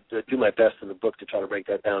 I do my best in the book to try to break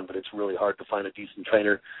that down, but it's really hard to find a decent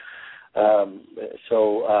trainer.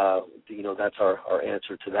 So that's our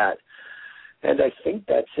answer to that. And I think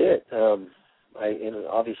that's it.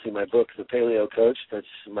 Obviously my book, The Paleo Coach, that's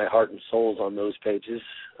my heart and soul's on those pages.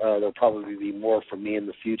 There'll probably be more from me in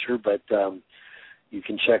the future, but you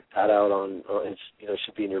can check that out on it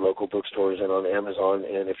should be in your local bookstores and on Amazon.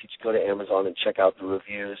 And if you just go to Amazon and check out the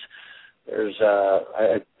reviews, there's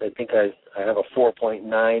I think I have a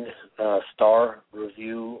 4.9 star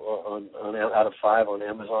review on out of 5 on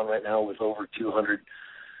Amazon right now, with over 200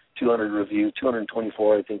 reviews,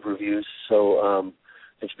 224 I think reviews. So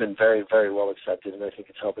it's been very, very well accepted, and I think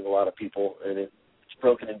it's helping a lot of people. And it's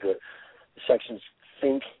broken into the sections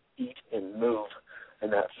think, eat, and move.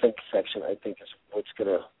 And that think section, I think, is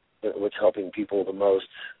what's helping people the most.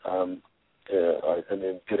 And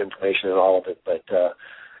then good information in all of it, but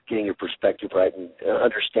getting your perspective right and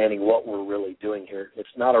understanding what we're really doing here. It's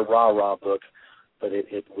not a rah-rah book, but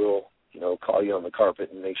it will, call you on the carpet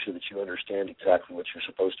and make sure that you understand exactly what you're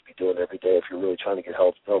supposed to be doing every day if you're really trying to get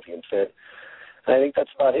healthy and fit. And I think that's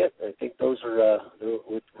about it. I think those are,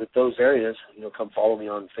 with those areas, come follow me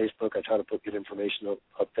on Facebook. I try to put good information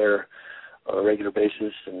up there on a regular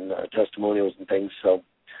basis, and testimonials and things. So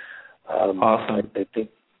awesome. I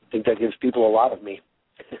think that gives people a lot of me.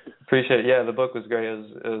 Appreciate it. Yeah, the book was great.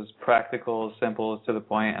 It was practical, simple, to the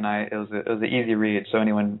point, and it was an easy read, so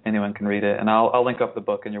anyone can read it. And I'll link up the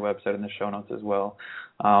book in your website in the show notes as well.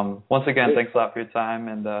 Once again, thanks a lot for your time,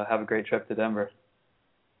 and have a great trip to Denver.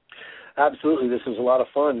 Absolutely. This was a lot of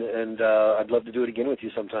fun, and I'd love to do it again with you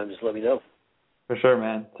sometime. Just let me know. For sure,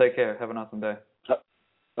 man. Take care. Have an awesome day.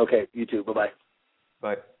 Okay, you too. Bye-bye.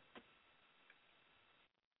 Bye.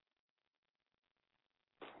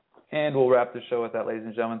 And we'll wrap the show with that, ladies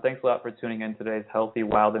and gentlemen. Thanks a lot for tuning in to today's Healthy,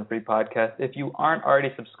 Wild, and Free podcast. If you aren't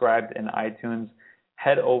already subscribed in iTunes,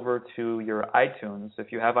 head over to your iTunes.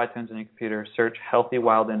 If you have iTunes on your computer, search Healthy,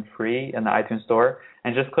 Wild, and Free in the iTunes store,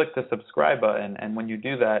 and just click the subscribe button. And when you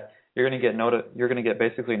do that, you're going to get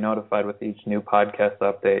basically notified with each new podcast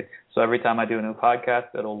update. So every time I do a new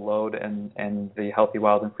podcast, it'll load in the Healthy,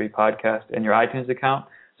 Wild, and Free podcast in your iTunes account,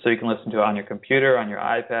 so you can listen to it on your computer, on your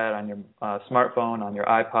iPad, on your smartphone, on your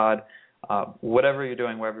iPod, whatever you're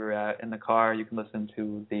doing, wherever you're at, in the car, you can listen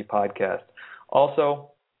to the podcast. Also,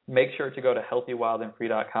 make sure to go to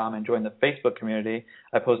healthywildandfree.com and join the Facebook community.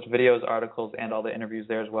 I post videos, articles, and all the interviews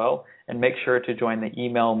there as well. And make sure to join the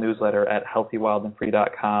email newsletter at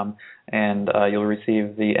healthywildandfree.com, and you'll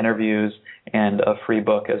receive the interviews and a free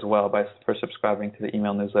book as well for subscribing to the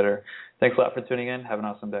email newsletter. Thanks a lot for tuning in. Have an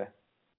awesome day.